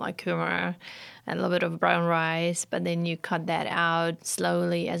beginning, more like kumara, and a little bit of brown rice, but then you cut that out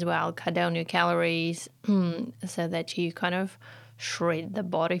slowly as well, cut down your calories so that you kind of shred the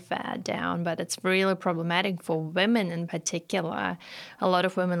body fat down. But it's really problematic for women in particular. A lot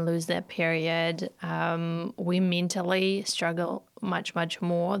of women lose their period. We mentally struggle much, much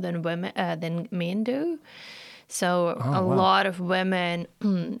more than men do. So a lot of women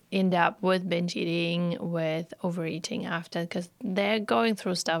end up with binge eating, with overeating after, because they're going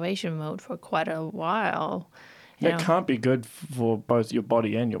through starvation mode for quite a while. That can't be good for both your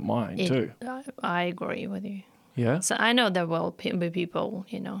body and your mind too. I agree with you. Yeah? So I know there will be people,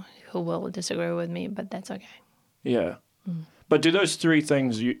 who will disagree with me, but that's okay. Yeah. But do those 3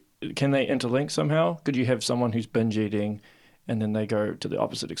 things, can they interlink somehow? Could you have someone who's binge eating and then they go to the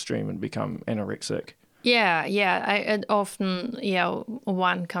opposite extreme and become anorexic? Yeah. It often,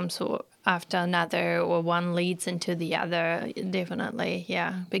 one comes after another or one leads into the other, definitely,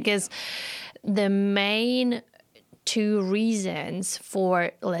 yeah. Because the main 2 reasons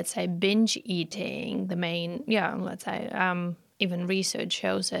for, let's say, binge eating, even research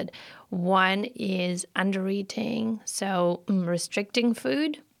shows it. One is undereating, so restricting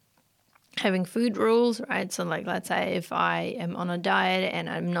food. Having food rules, right? So like, let's say if I am on a diet and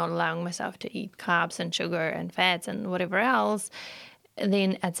I'm not allowing myself to eat carbs and sugar and fats and whatever else,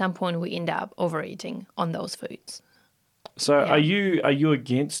 then at some point we end up overeating on those foods. So are you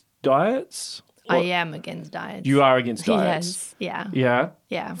against diets? I am against diets. You are against diets? Yes, yeah. Yeah?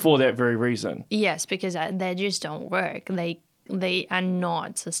 Yeah. For that very reason? Yes, because they just don't work. They are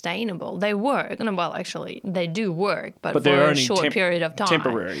not sustainable. They work. Well, actually, they do work, but for they're a only short period of time.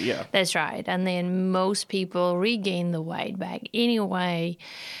 Temporary, yeah. That's right. And then most people regain the weight back anyway.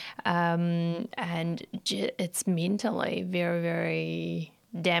 And it's mentally very, very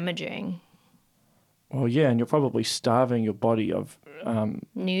damaging. Well, yeah, and you're probably starving your body of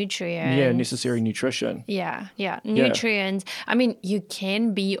Nutrients. Yeah, necessary nutrition. Yeah. Nutrients. I mean, you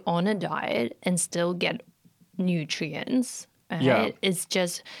can be on a diet and still get nutrients. Right? Yeah. It's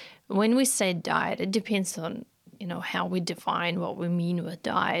just when we say diet, it depends on how we define what we mean with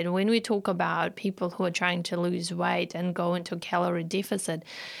diet. When we talk about people who are trying to lose weight and go into calorie deficit,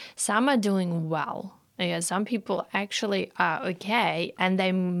 some are doing well. Yeah, some people actually are okay and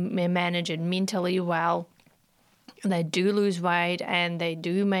they manage it mentally well. They do lose weight and they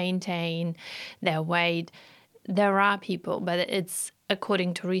do maintain their weight. There are people, but it's,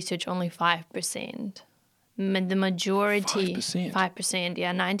 according to research, only 5%. The majority, 5%,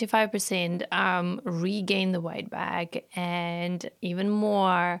 yeah, 95% regain the weight back and even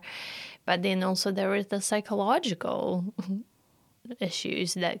more. But then also there is the psychological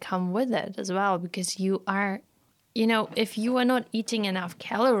issues that come with it as well, because you are, if you are not eating enough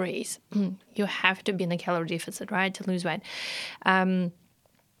calories, you have to be in a calorie deficit, right, to lose weight.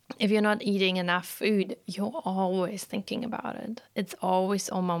 If you're not eating enough food, you're always thinking about it. It's always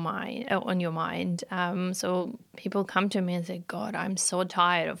on your mind. So people come to me and say, God, I'm so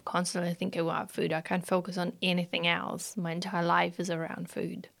tired of constantly thinking about food. I can't focus on anything else. My entire life is around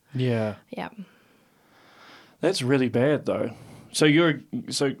food. Yeah. Yeah. That's really bad, though. So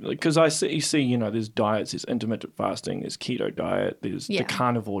because I see, there's diets, there's intermittent fasting, there's keto diet, there's the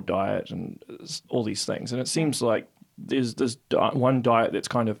carnivore diet, and all these things. And it seems like there's this one diet that's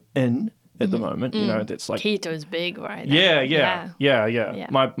kind of in at the moment, that's like... Keto's big right now. Yeah.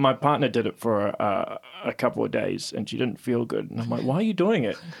 My partner did it for a couple of days and she didn't feel good. And I'm like, why are you doing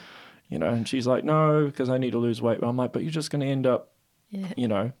it? And she's like, no, because I need to lose weight. But I'm like, but you're just going to end up,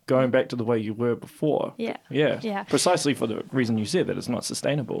 going back to the way you were before. Yeah. Precisely for the reason you said, that it's not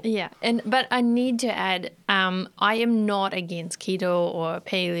sustainable. Yeah. But I need to add, I am not against keto or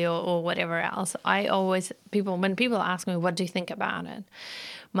paleo or whatever else. When people ask me, what do you think about it?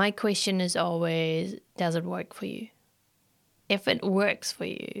 My question is always, does it work for you? if it works for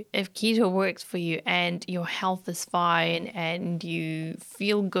you, if keto works for you and your health is fine and you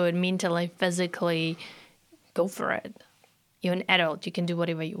feel good mentally, physically, go for it. You're an adult. You can do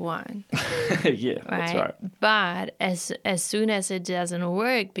whatever you want. Yeah, that's right. But as soon as it doesn't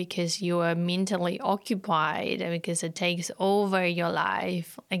work because you are mentally occupied and because it takes over your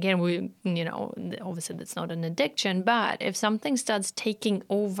life, again, obviously that's not an addiction, but if something starts taking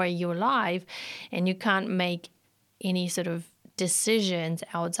over your life and you can't make any sort of decisions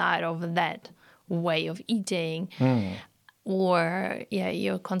outside of that way of eating, or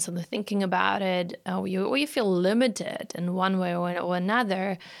you're constantly thinking about it, or you feel limited in one way or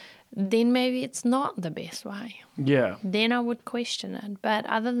another, then maybe it's not the best way. Yeah. Then I would question it. But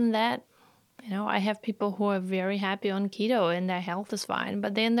other than that, I have people who are very happy on keto and their health is fine.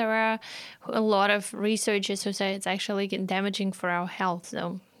 But then there are a lot of researchers who say it's actually damaging for our health.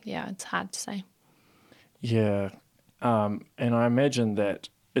 So, yeah, it's hard to say. Yeah. And I imagine that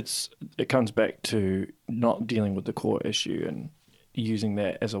it comes back to not dealing with the core issue and using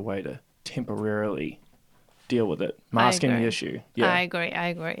that as a way to temporarily deal with it, masking the issue. Yeah. I agree,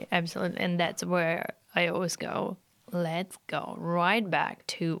 absolutely. And that's where I always go, let's go right back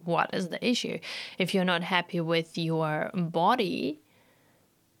to what is the issue. If you're not happy with your body,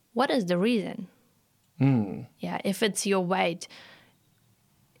 what is the reason? Yeah, if it's your weight,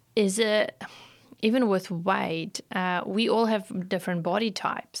 is it... Even with weight, we all have different body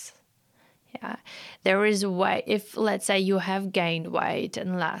types. Yeah, there is a way. If, let's say, you have gained weight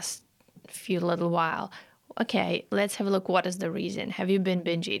in the last few little while, okay, let's have a look. What is the reason? Have you been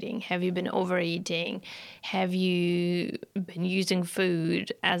binge eating? Have you been overeating? Have you been using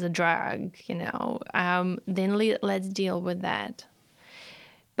food as a drug? Then let's deal with that.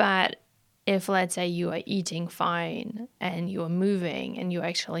 But if, let's say, you are eating fine and you are moving and you're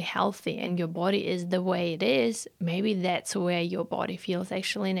actually healthy and your body is the way it is, maybe that's where your body feels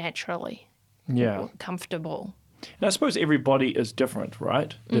actually naturally comfortable. And I suppose every body is different,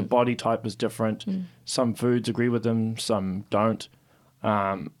 right? Their body type is different. Some foods agree with them, some don't.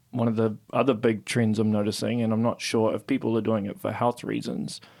 One of the other big trends I'm noticing, and I'm not sure if people are doing it for health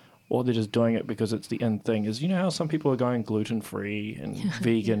reasons or they're just doing it because it's the in thing, is how some people are going gluten-free and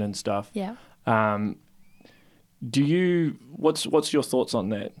vegan and stuff. Yeah. What's your thoughts on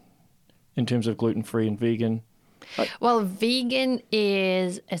that in terms of gluten-free and vegan? Well, vegan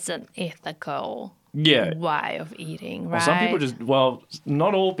it's an ethical way of eating, right? Well, some people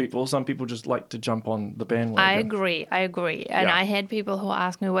not all people, some people just like to jump on the bandwagon. I agree. And I had people who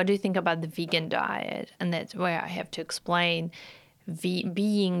ask me, what do you think about the vegan diet? And that's where I have to explain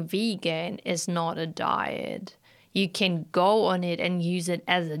being vegan is not a diet. You can go on it and use it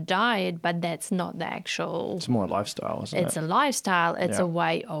as a diet, but that's not the actual... It's more a lifestyle, isn't it? It's a lifestyle. It's a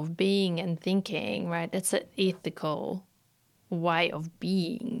way of being and thinking, right? It's an ethical way of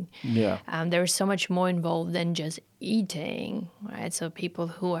being. Yeah. There's so much more involved than just eating, right? So people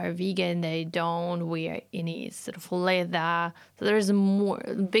who are vegan, they don't wear any sort of leather. So there's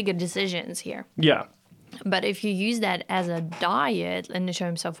bigger decisions here. Yeah. But if you use that as a diet in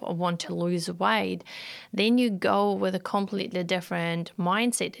terms of want to lose weight, then you go with a completely different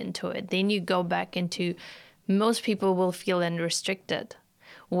mindset into it. Then you go back into, most people will feel unrestricted,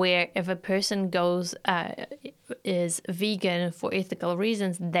 where if a person is vegan for ethical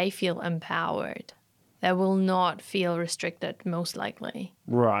reasons, they feel empowered. They will not feel restricted, most likely.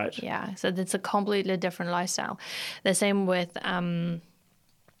 Right. Yeah, so that's a completely different lifestyle. The same with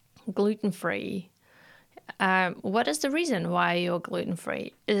gluten-free. What is the reason why you're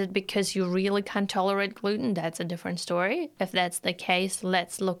gluten-free? Is it because you really can't tolerate gluten? That's a different story. If that's the case,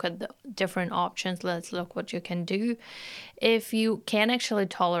 let's look at the different options. Let's look what you can do. If you can actually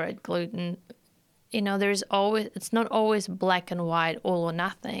tolerate gluten, it's not always black and white, all or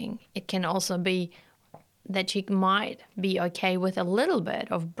nothing. It can also be that you might be okay with a little bit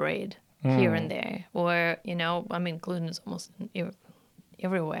of bread here and there. Or, gluten is almost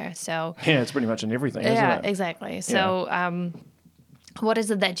everywhere. So yeah, it's pretty much in everything, isn't it? Yeah, exactly. So what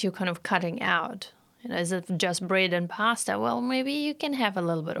is it that you're kind of cutting out? Is it just bread and pasta? Well, maybe you can have a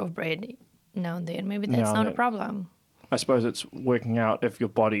little bit of bread now and then. Maybe that's not a problem. I suppose it's working out if your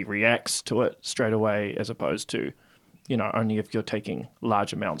body reacts to it straight away as opposed to, only if you're taking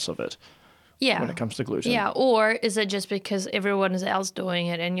large amounts of it. Yeah. When it comes to gluten. Yeah, or is it just because everyone else doing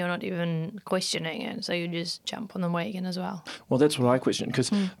it and you're not even questioning it, so you just jump on the wagon as well? Well, that's what I question,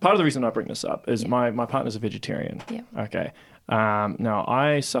 because part of the reason I bring this up is my partner's a vegetarian. Yeah. Okay. Now,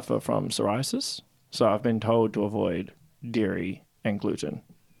 I suffer from psoriasis, so I've been told to avoid dairy and gluten.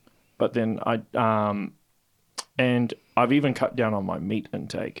 But then and I've even cut down on my meat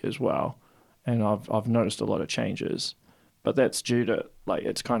intake as well, and I've noticed a lot of changes. but that's due to like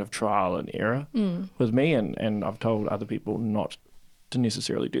it's kind of trial and error with me, and I've told other people not to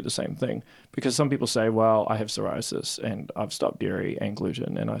necessarily do the same thing, because some people say, well, I have psoriasis and I've stopped dairy and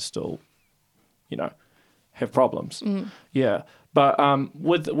gluten and I still, have problems. Yeah. But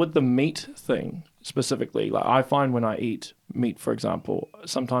with the meat thing specifically, like I find when I eat meat, for example,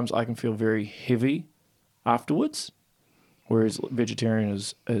 sometimes I can feel very heavy afterwards, whereas vegetarian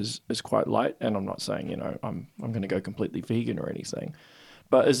is quite light. And I'm not saying, I'm going to go completely vegan or anything.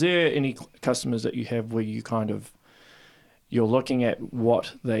 But is there any customers that you have where you're looking at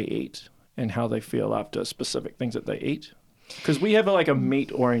what they eat and how they feel after specific things that they eat? Because we have like a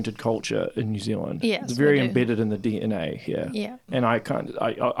meat-oriented culture in New Zealand. Yes, it's very we do. embedded in the DNA here. Yeah. And I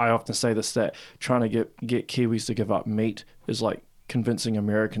often say this, that trying to get Kiwis to give up meat is like convincing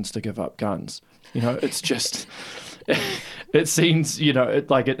Americans to give up guns. It's just, it seems,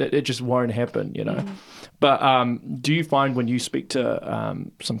 it just won't happen, But do you find when you speak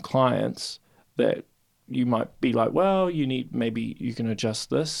to some clients that you might be like, well, maybe you can adjust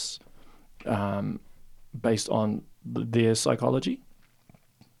this based on their psychology?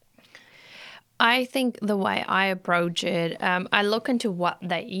 I think the way I approach it, I look into what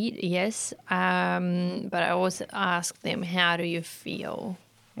they eat, yes, but I always ask them, how do you feel?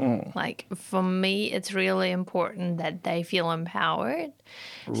 Like, for me, it's really important that they feel empowered.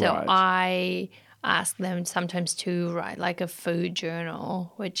 Right. So I ask them sometimes to write like a food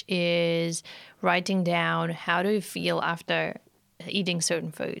journal, which is writing down how do you feel after eating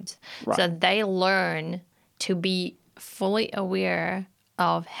certain foods. Right. So they learn to be fully aware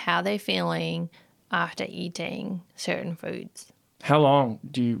of how they're feeling after eating certain foods. How long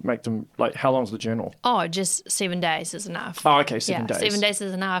do you make them, like, how long's the journal? Oh, just 7 days is enough. Oh, okay, 7 days. 7 days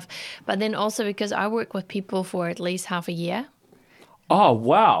is enough. But then also because I work with people for at least half a year. Oh,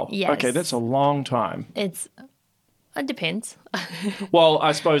 wow. Yes. Okay, that's a long time. It depends. Well,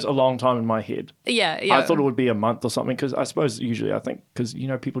 I suppose a long time in my head. Yeah. I thought it would be a month or something, because I suppose because,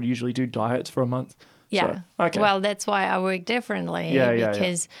 people usually do diets for a month. Yeah. So, okay. Well, that's why I work differently. Yeah.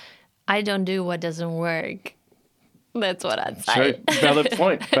 Because I don't do what doesn't work. That's what I'd say. True. Valid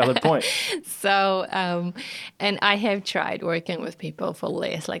point. So, and I have tried working with people for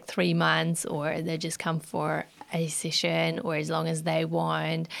less, like 3 months, or they just come for a session, or as long as they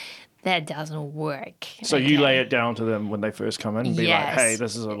want. That doesn't work. So you lay it down to them when they first come in and be like, Yes. hey,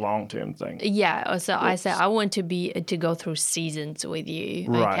 this is a long-term thing. Yeah, so I say I want to go through seasons with you,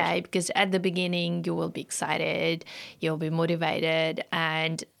 Right. okay? Because at the beginning you will be excited, you'll be motivated,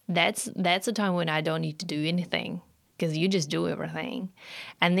 and that's a time when I don't need to do anything because you just do everything.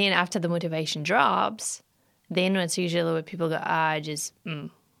 And then after the motivation drops, then it's usually where people go, just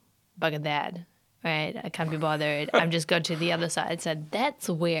bugger that. Right, I can't be bothered. I'm just going to the other side. So that's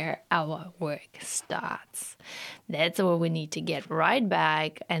where our work starts. That's where we need to get right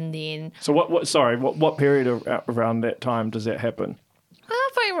back, and then. So what period around that time does that happen?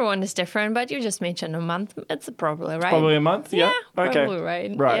 For everyone it's different, but you just mentioned a month. It's probably right. Probably a month. Yeah. Okay. Probably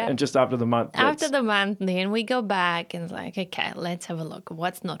right. Right, Yeah. and just after the month. After the month, then we go back and it's like, okay, let's have a look.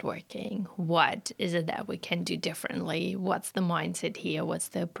 What's not working? What is it that we can do differently? What's the mindset here? What's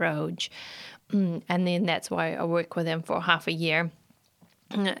the approach? And then that's why I work with them for half a year.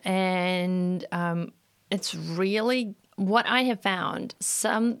 And it's really what I have found.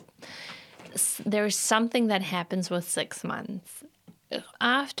 There is something that happens with 6 months.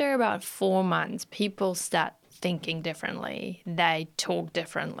 After about 4 months, people start thinking differently. They talk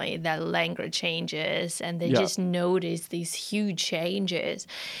differently. Their language changes, and they just notice these huge changes.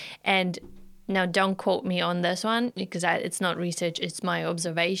 And now, don't quote me on this one because it's not research, it's my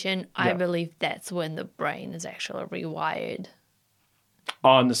observation. I believe that's when the brain is actually rewired.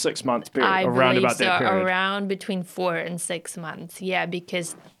 On the 6 month period, I around believe about so, that period. around between 4 and 6 months. Yeah,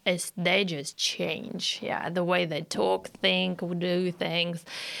 because they just change. Yeah, the way they talk, think, do things.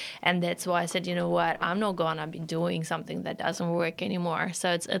 And that's why I said, you know what, I'm not going to be doing something that doesn't work anymore.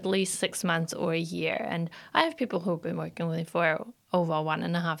 So it's at least 6 months or a year. And I have people who've been working with me for over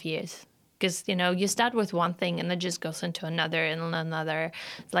 1.5 years. Because, you start with one thing and it just goes into another and another.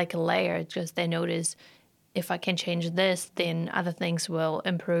 It's like a layer. It's just they notice if I can change this, then other things will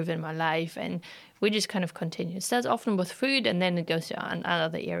improve in my life. And we just kind of continue. It starts often with food, and then it goes to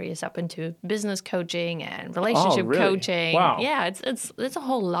other areas up into business coaching and relationship really? coaching. Wow. Yeah, it's a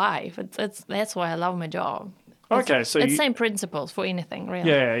whole life. That's why I love my job. Okay, so it's same principles for anything, really.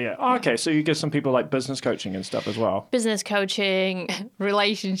 Yeah. Oh, okay, so you get some people like business coaching and stuff as well. Business coaching,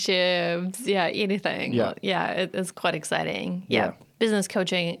 relationships, anything. Yeah. It's quite exciting. Yeah. Business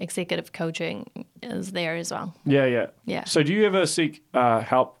coaching, executive coaching is there as well. Yeah. Yeah. So do you ever seek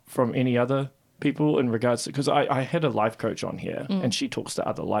help from any other people in regards to, because I had a life coach on here and she talks to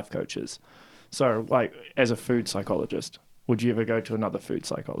other life coaches. So like as a food psychologist, would you ever go to another food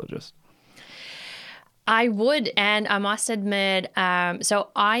psychologist? I would, and I must admit, so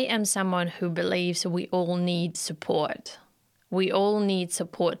I am someone who believes we all need support. We all need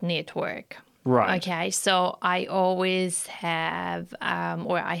support network. Right. Okay, so I always have,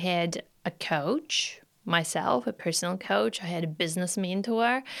 or I had a coach myself, a personal coach. I had a business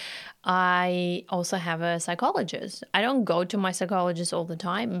mentor. I also have a psychologist. I don't go to my psychologist all the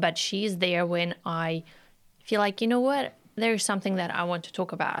time, but she's there when I feel like, you know what, there's something that I want to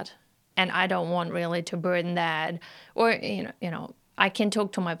talk about. And I don't want really to burden that, or I can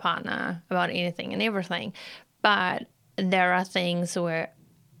talk to my partner about anything and everything, but there are things where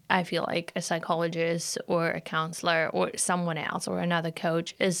I feel like a psychologist or a counselor or someone else or another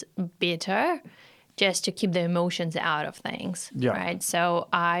coach is better, just to keep the emotions out of things, right? So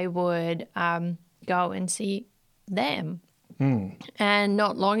I would go and see them. And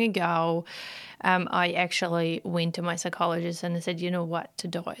not long ago, I actually went to my psychologist and I said, you know what,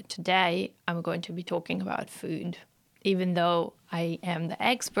 today I'm going to be talking about food, even though I am the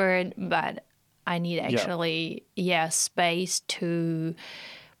expert, but I need actually, space to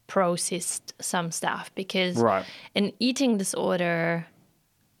process some stuff, because in eating disorder,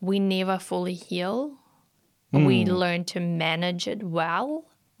 we never fully heal. We learn to manage it well.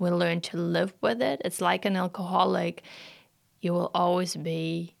 We learn to live with it. It's like an alcoholic. You will always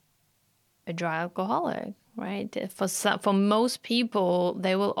be a dry alcoholic, right? For most people,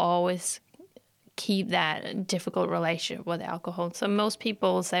 they will always keep that difficult relationship with alcohol. So most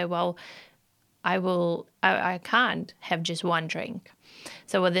people say, well, I can't have just one drink.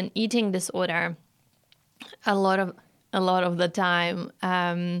 So with an eating disorder, a lot of the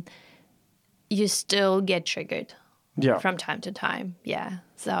time, you still get triggered from time to time. Yeah.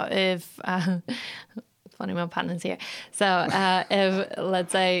 So if funny, my partner's here. So if,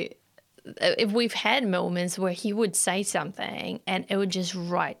 let's say, if we've had moments where he would say something and it would just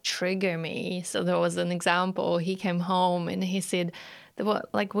trigger me. So there was an example. He came home and he said,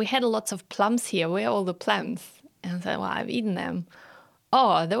 we had lots of plums here. Where are all the plums? And I said, well, I've eaten them.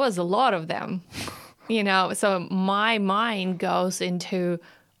 Oh, there was a lot of them. So my mind goes into,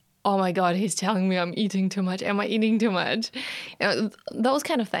 oh my God, he's telling me I'm eating too much. Am I eating too much? Those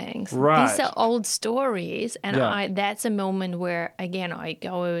kind of things. Right. These are old stories. And that's a moment where, again, I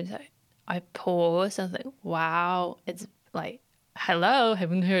go and I pause and think, wow, it's like, hello,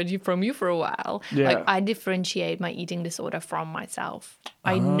 haven't heard from you for a while. Yeah. Like, I differentiate my eating disorder from myself.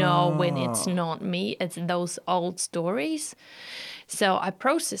 I know when it's not me, it's those old stories. So I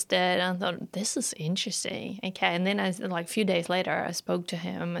processed it and thought, this is interesting. Okay. And then a few days later, I spoke to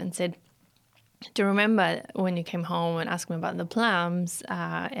him and said, do you remember when you came home and asked me about the plums?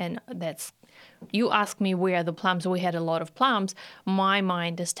 You asked me where the plums, we had a lot of plums. My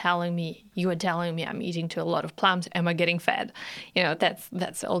mind is telling me, you are telling me I'm eating a lot of plums. Am I getting fat? That's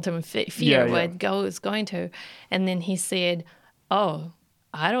the ultimate fear where it is going to. And then he said, oh,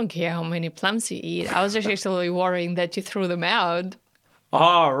 I don't care how many plums you eat. I was just actually worrying that you threw them out.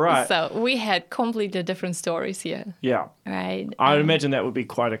 Oh, right. So we had completely different stories here. Yeah. Right. I would imagine that would be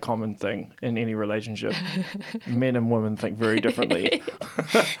quite a common thing in any relationship. Men and women think very differently.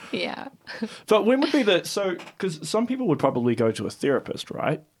 Yeah. But when would be because some people would probably go to a therapist,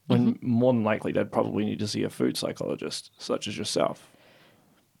 right? When more than likely they'd probably need to see a food psychologist, such as yourself.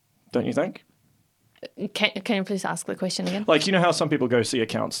 Don't you think? Can you please ask the question again? Like, how some people go see a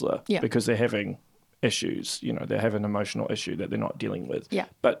counselor because they're having issues, they have an emotional issue that they're not dealing with. Yeah.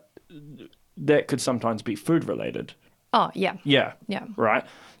 But that could sometimes be food related. Oh, yeah. Yeah. Yeah. Right.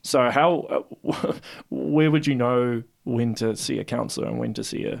 So where would you know when to see a counselor and when to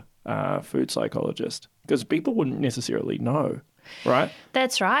see a food psychologist? Because people wouldn't necessarily know. Right?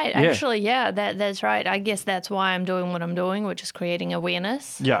 That's right. Actually, that's right. I guess that's why I'm doing what I'm doing, which is creating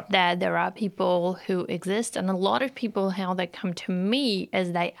awareness that there are people who exist. And a lot of people, how they come to me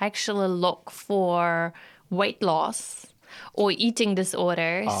is they actually look for weight loss or eating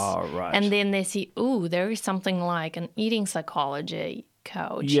disorders. Oh, right. And then they see, ooh, there is something like an eating psychology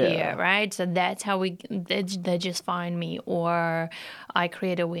coach here, right? So that's how they just find me, or I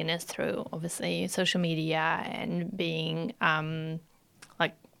create awareness through obviously social media and being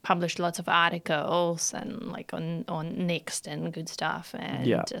published lots of articles and on Next and Good Stuff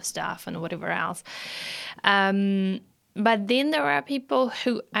and Stuff and whatever else. But then there are people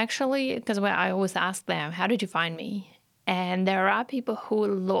who actually, because I always ask them, how did you find me? And there are people who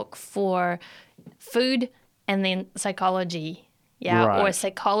look for food and then psychology. Yeah, or Right.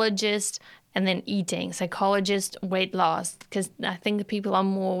 psychologist and then eating. Psychologist, weight loss, because I think people are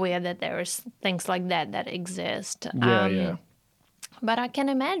more aware that there is things like that exist. Yeah. But I can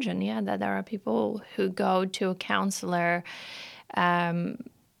imagine, that there are people who go to a counselor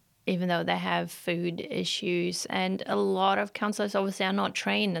even though they have food issues. And a lot of counselors obviously are not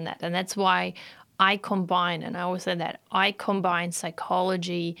trained in that. And that's why I combine, and I always say that, I combine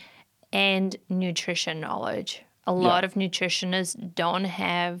psychology and nutrition knowledge. A lot of nutritionists don't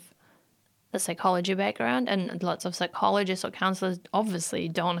have the psychology background, and lots of psychologists or counselors obviously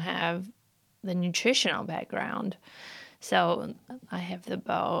don't have the nutritional background. So I have the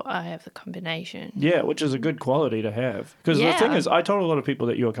both. I have the combination. Yeah, which is a good quality to have. Because the thing is, I told a lot of people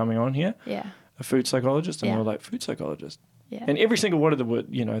that you were coming on here, Yeah. a food psychologist, and Yeah. they were like, food psychologist. Yeah. And every single one of them were,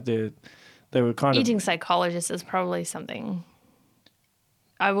 they were kind Eating psychologist is probably something.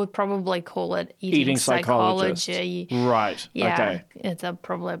 I would probably call it eating psychologist. psychology. Right. Yeah, Okay. it's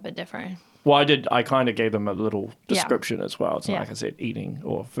probably a bit different. Well, I kind of gave them a little description as well. It's not Yeah. like I said eating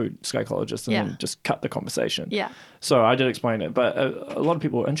or food psychologist and then just cut the conversation. Yeah. So I did explain it. But a lot of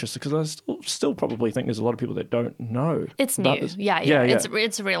people are interested because I still probably think there's a lot of people that don't know. It's about new. this. Yeah.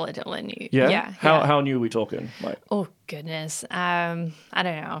 It's relatively new. Yeah? How new are we talking? Like, Oh, goodness. I don't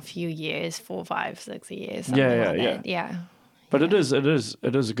know, a few years, 4, 5, 6 years. Something like that. Yeah. But it is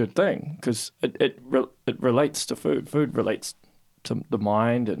a good thing because it relates to food. Food relates to the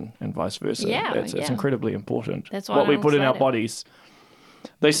mind and vice versa. Yeah, It's incredibly important. That's what we I'm put in our excited. bodies.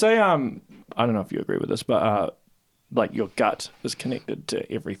 They say, I don't know if you agree with this, but like your gut is connected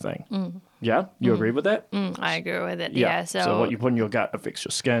to everything. Yeah? You agree with that? I agree with it. Yeah. So what you put in your gut affects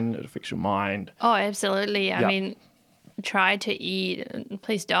your skin, it affects your mind. Oh, absolutely. I mean, try to eat,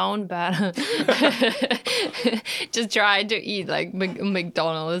 please don't, but just try to eat like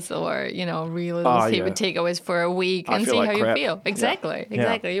McDonald's or, really cheap takeaways for a week and see like how crap. you feel. Exactly.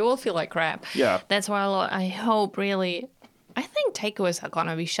 You will feel like crap. Yeah. That's why I hope really, I think takeaways are going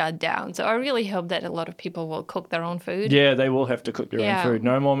to be shut down. So I really hope that a lot of people will cook their own food. Yeah, they will have to cook their own food.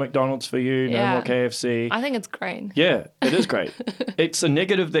 No more McDonald's for you, no more KFC. I think it's great. Yeah, it is great. It's a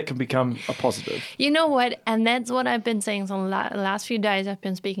negative that can become a positive. You know what? And that's what I've been saying. So the last few days, I've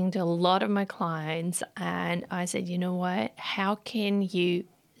been speaking to a lot of my clients. And I said, you know what? How can you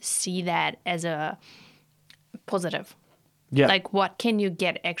see that as a positive? Yeah. Like, what can you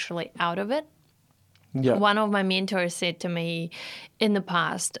get actually out of it? Yeah. One of my mentors said to me in the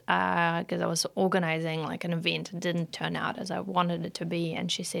past, because I was organizing like an event, it didn't turn out as I wanted it to be.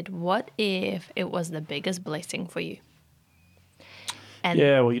 And she said, what if it was the biggest blessing for you? And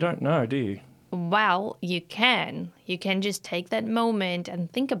Yeah, well, you don't know, do you? well, you can. You can just take that moment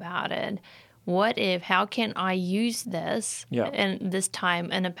and think about it. What if, how can I use this and this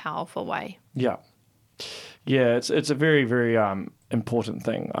time in a powerful way? Yeah. Yeah, it's a very, very important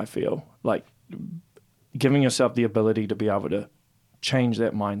thing, I feel. Like giving yourself the ability to be able to change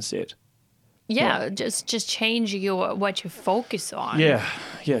that mindset. Yeah, just change what you focus on. Yeah,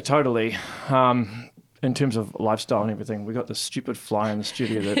 totally. In terms of lifestyle and everything, we got this stupid fly in the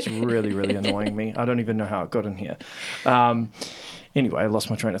studio that's really, really annoying me. I don't even know how it got in here. Anyway, I lost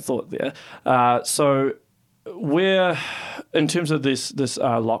my train of thought there. So we're, in terms of this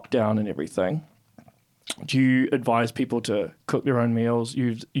lockdown and everything, do you advise people to cook their own meals,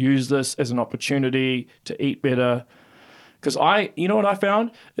 use this as an opportunity to eat better? Because what I found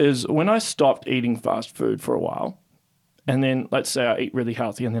is when I stopped eating fast food for a while, and then let's say I eat really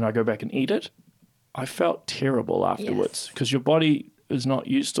healthy and then I go back and eat it, I felt terrible afterwards because your body is not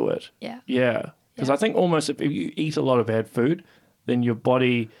used to it. Yeah. Yeah. Because I think almost if you eat a lot of bad food, then your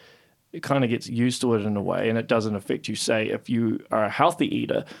body, it kind of gets used to it in a way and it doesn't affect you, say, if you are a healthy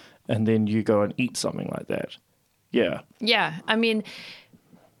eater and then you go and eat something like that. Yeah. Yeah. I mean,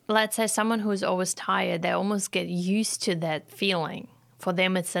 let's say someone who's always tired, they almost get used to that feeling. For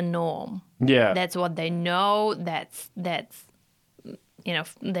them, it's a norm. Yeah. That's what they know. That's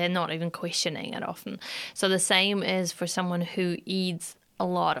they're not even questioning it often. So the same is for someone who eats a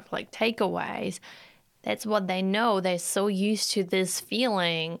lot of like takeaways. That's what they know. They're so used to this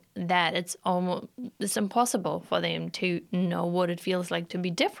feeling that it's impossible for them to know what it feels like to be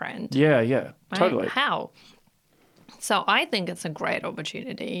different. Yeah, Right? totally. How? So I think it's a great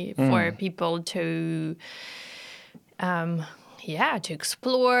opportunity for people to, to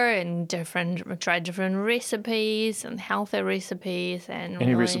explore and try different recipes and healthy recipes. And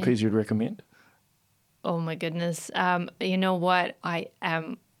Any recipes you'd recommend? Oh my goodness! You know what?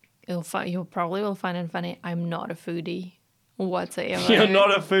 You probably will find it funny. I'm not a foodie whatsoever. You're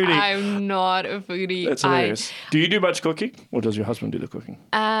not a foodie. I'm not a foodie. That's hilarious. Do you do much cooking, or does your husband do the cooking?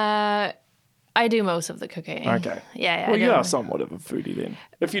 I do most of the cooking. Okay. Yeah. Well, you are somewhat of a foodie then,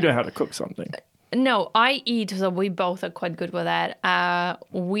 if you know how to cook something. No, I eat, so we both are quite good with that.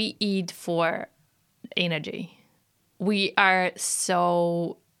 We eat for energy. We are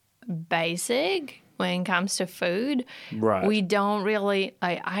so basic when it comes to food. Right. We don't really,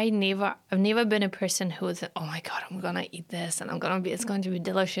 I've never been a person who said, oh my God, I'm going to eat this and it's going to be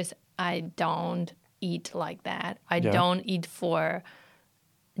delicious. I don't eat like that. I don't eat for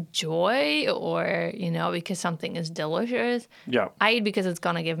joy or, because something is delicious. Yeah. I eat because it's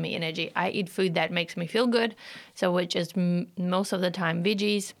going to give me energy. I eat food that makes me feel good. So which is most of the time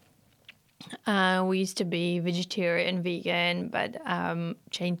veggies. We used to be vegetarian, vegan, but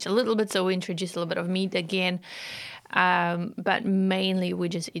changed a little bit. So we introduced a little bit of meat again. But mainly we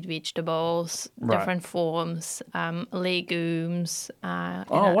just eat vegetables, different forms, legumes.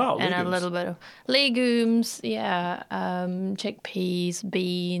 Wow, and legumes. a little bit of legumes, chickpeas,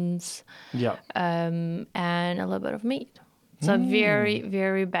 beans, and a little bit of meat. So very,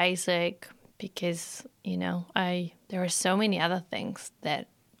 very basic because, there are so many other things that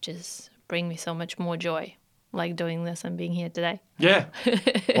just bring me so much more joy, like doing this and being here today. Yeah.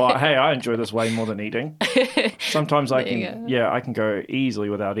 Well, hey, I enjoy this way more than eating. Sometimes I can go easily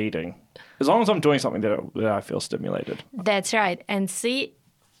without eating. As long as I'm doing something that I feel stimulated. That's right. And see,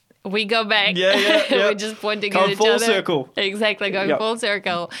 we go back. Yeah. We're just pointing Come at each full other. circle. Exactly, going full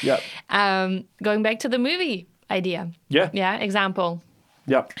circle. Yeah. Going back to the movie idea. Yeah. Yeah, example.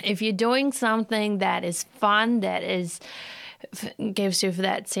 Yeah. If you're doing something that is fun, that gives you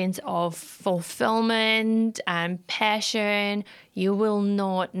that sense of fulfillment and passion, you will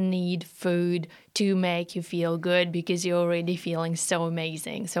not need food to make you feel good because you're already feeling so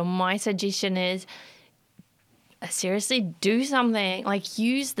amazing. So my suggestion is seriously do something, like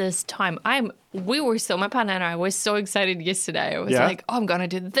use this time. My partner and I were so excited yesterday. I was like, I'm going to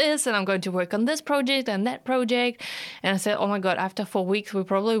do this and I'm going to work on this project and that project. And I said, oh my God, after 4 weeks, we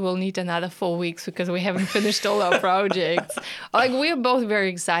probably will need another 4 weeks because we haven't finished all our projects. Like we're both very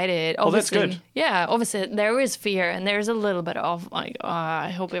excited. Obviously, that's good. Yeah, obviously there is fear and there's a little bit of like, I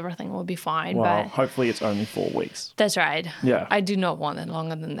hope everything will be fine. Well, but hopefully it's only 4 weeks. That's right. Yeah. I do not want it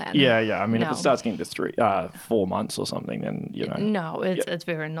longer than that. Yeah. I mean, if it starts getting to 4 months or something, then, No, it's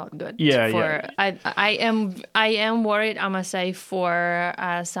very not good. Yeah. I am worried, I must say, for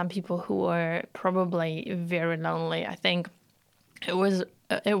some people who are probably very lonely. I think it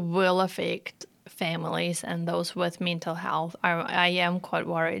will affect families and those with mental health. I am quite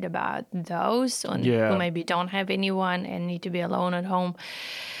worried about those who maybe don't have anyone and need to be alone at home.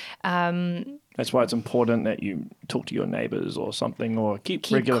 That's why it's important that you talk to your neighbors or something, or keep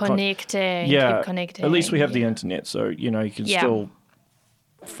regular connecting. Keep connecting. At least we have the internet, so you can still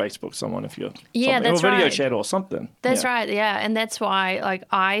Facebook someone if you're that's or video right. chat or something. That's right, and that's why, like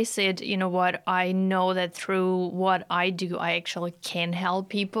I said, you know what, I know that through what I do, I actually can help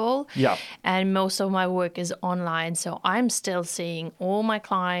people. Yeah. And most of my work is online, so I'm still seeing all my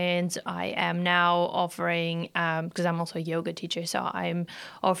clients. I am now offering, because I'm also a yoga teacher, so I'm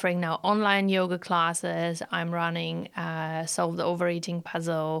offering now online yoga classes. I'm running Solve the Overeating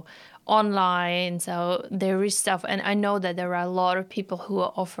Puzzle online, so there is stuff, and I know that there are a lot of people who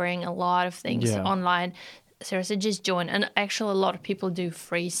are offering a lot of things online. Seriously, just join. And actually a lot of people do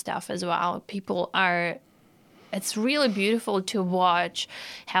free stuff as well. It's really beautiful to watch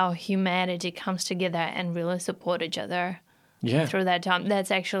how humanity comes together and really support each other through that time. That's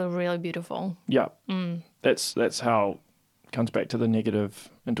actually really beautiful. Yeah. That's how it comes back to the negative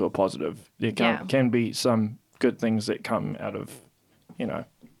into a positive. There can be some good things that come out of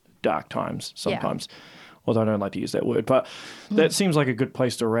dark times sometimes, although I don't like to use that word, but that seems like a good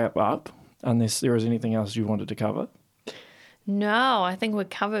place to wrap up, unless there is anything else you wanted to cover. No, I think we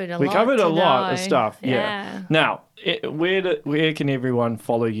covered a lot. We covered a lot of stuff, yeah. Now, where can everyone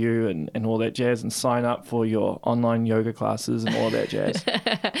follow you and all that jazz and sign up for your online yoga classes and all that jazz?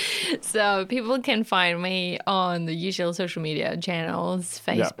 So people can find me on the usual social media channels,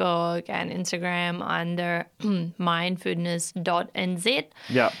 Facebook and Instagram under mindfulness.nz.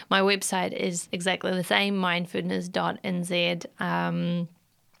 Yeah. My website is exactly the same, mindfulness.nz.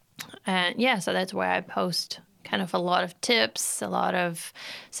 And so that's where I post kind of a lot of tips, a lot of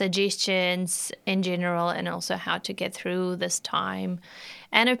suggestions in general, and also how to get through this time.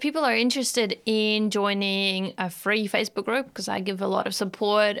 And if people are interested in joining a free Facebook group, because I give a lot of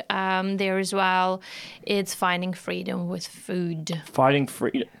support there as well, it's Finding Freedom with Food. Finding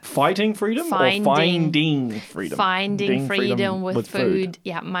freedom? Or finding freedom? Finding freedom with food.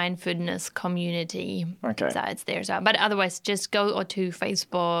 Yeah, mindfulness community. Okay. So it's there as well. But otherwise, just go to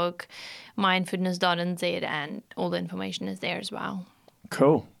Facebook, mindfulness.nz, and all the information is there as well.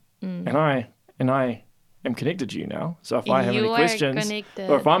 Cool. And I and I am connected to you now. So if I have You any are questions connected.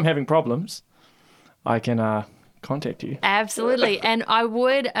 or if I'm having problems, I can contact you. Absolutely. And I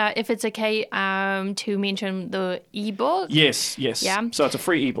would, if it's okay, to mention the ebook. Yes. Yeah. So it's a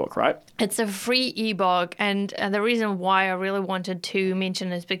free ebook, right? It's a free ebook, and the reason why I really wanted to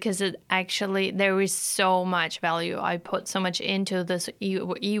mention is because there is so much value. I put so much into this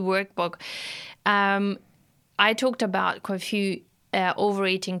e-workbook. I talked about quite a few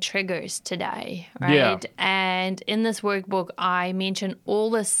overeating triggers today, right? Yeah. And in this workbook, I mentioned all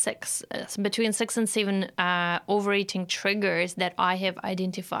the between 6 and 7 overeating triggers that I have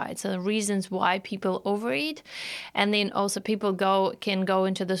identified. So the reasons why people overeat, and then also people can go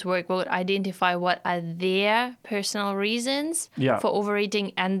into this workbook, identify what are their personal reasons for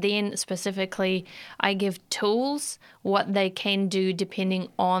overeating, and then specifically I give tools what they can do depending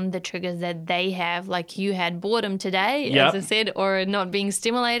on the triggers that they have. Like you had boredom today, as I said, or not being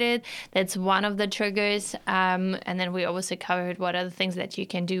stimulated. That's one of the triggers. And then we also covered what are the things that you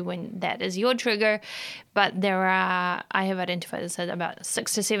can do when that is your trigger. But I have identified this as about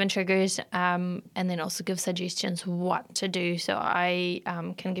 6 to 7 triggers, and then also give suggestions what to do. So I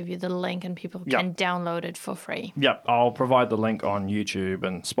can give you the link and people can download it for free. Yep, I'll provide the link on YouTube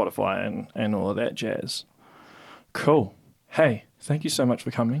and Spotify and all of that jazz. Cool. Hey, thank you so much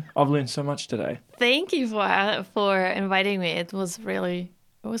for coming. I've learned so much today. Thank you for inviting me. It was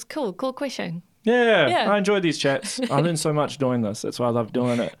cool. Cool question. Yeah, I enjoyed these chats. I learned so much doing this. That's why I love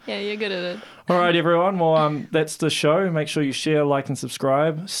doing it. Yeah, you're good at it. All right, everyone. Well, that's the show. Make sure you share, like, and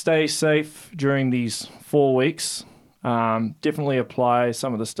subscribe. Stay safe during these 4 weeks. Definitely apply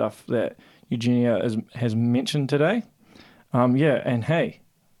some of the stuff that Eugenia has mentioned today. And hey,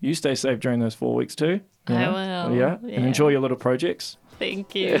 you stay safe during those 4 weeks too. I will. Yeah, and enjoy your little projects.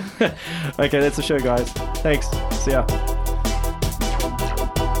 Thank you. Okay, that's the show, guys. Thanks. See ya.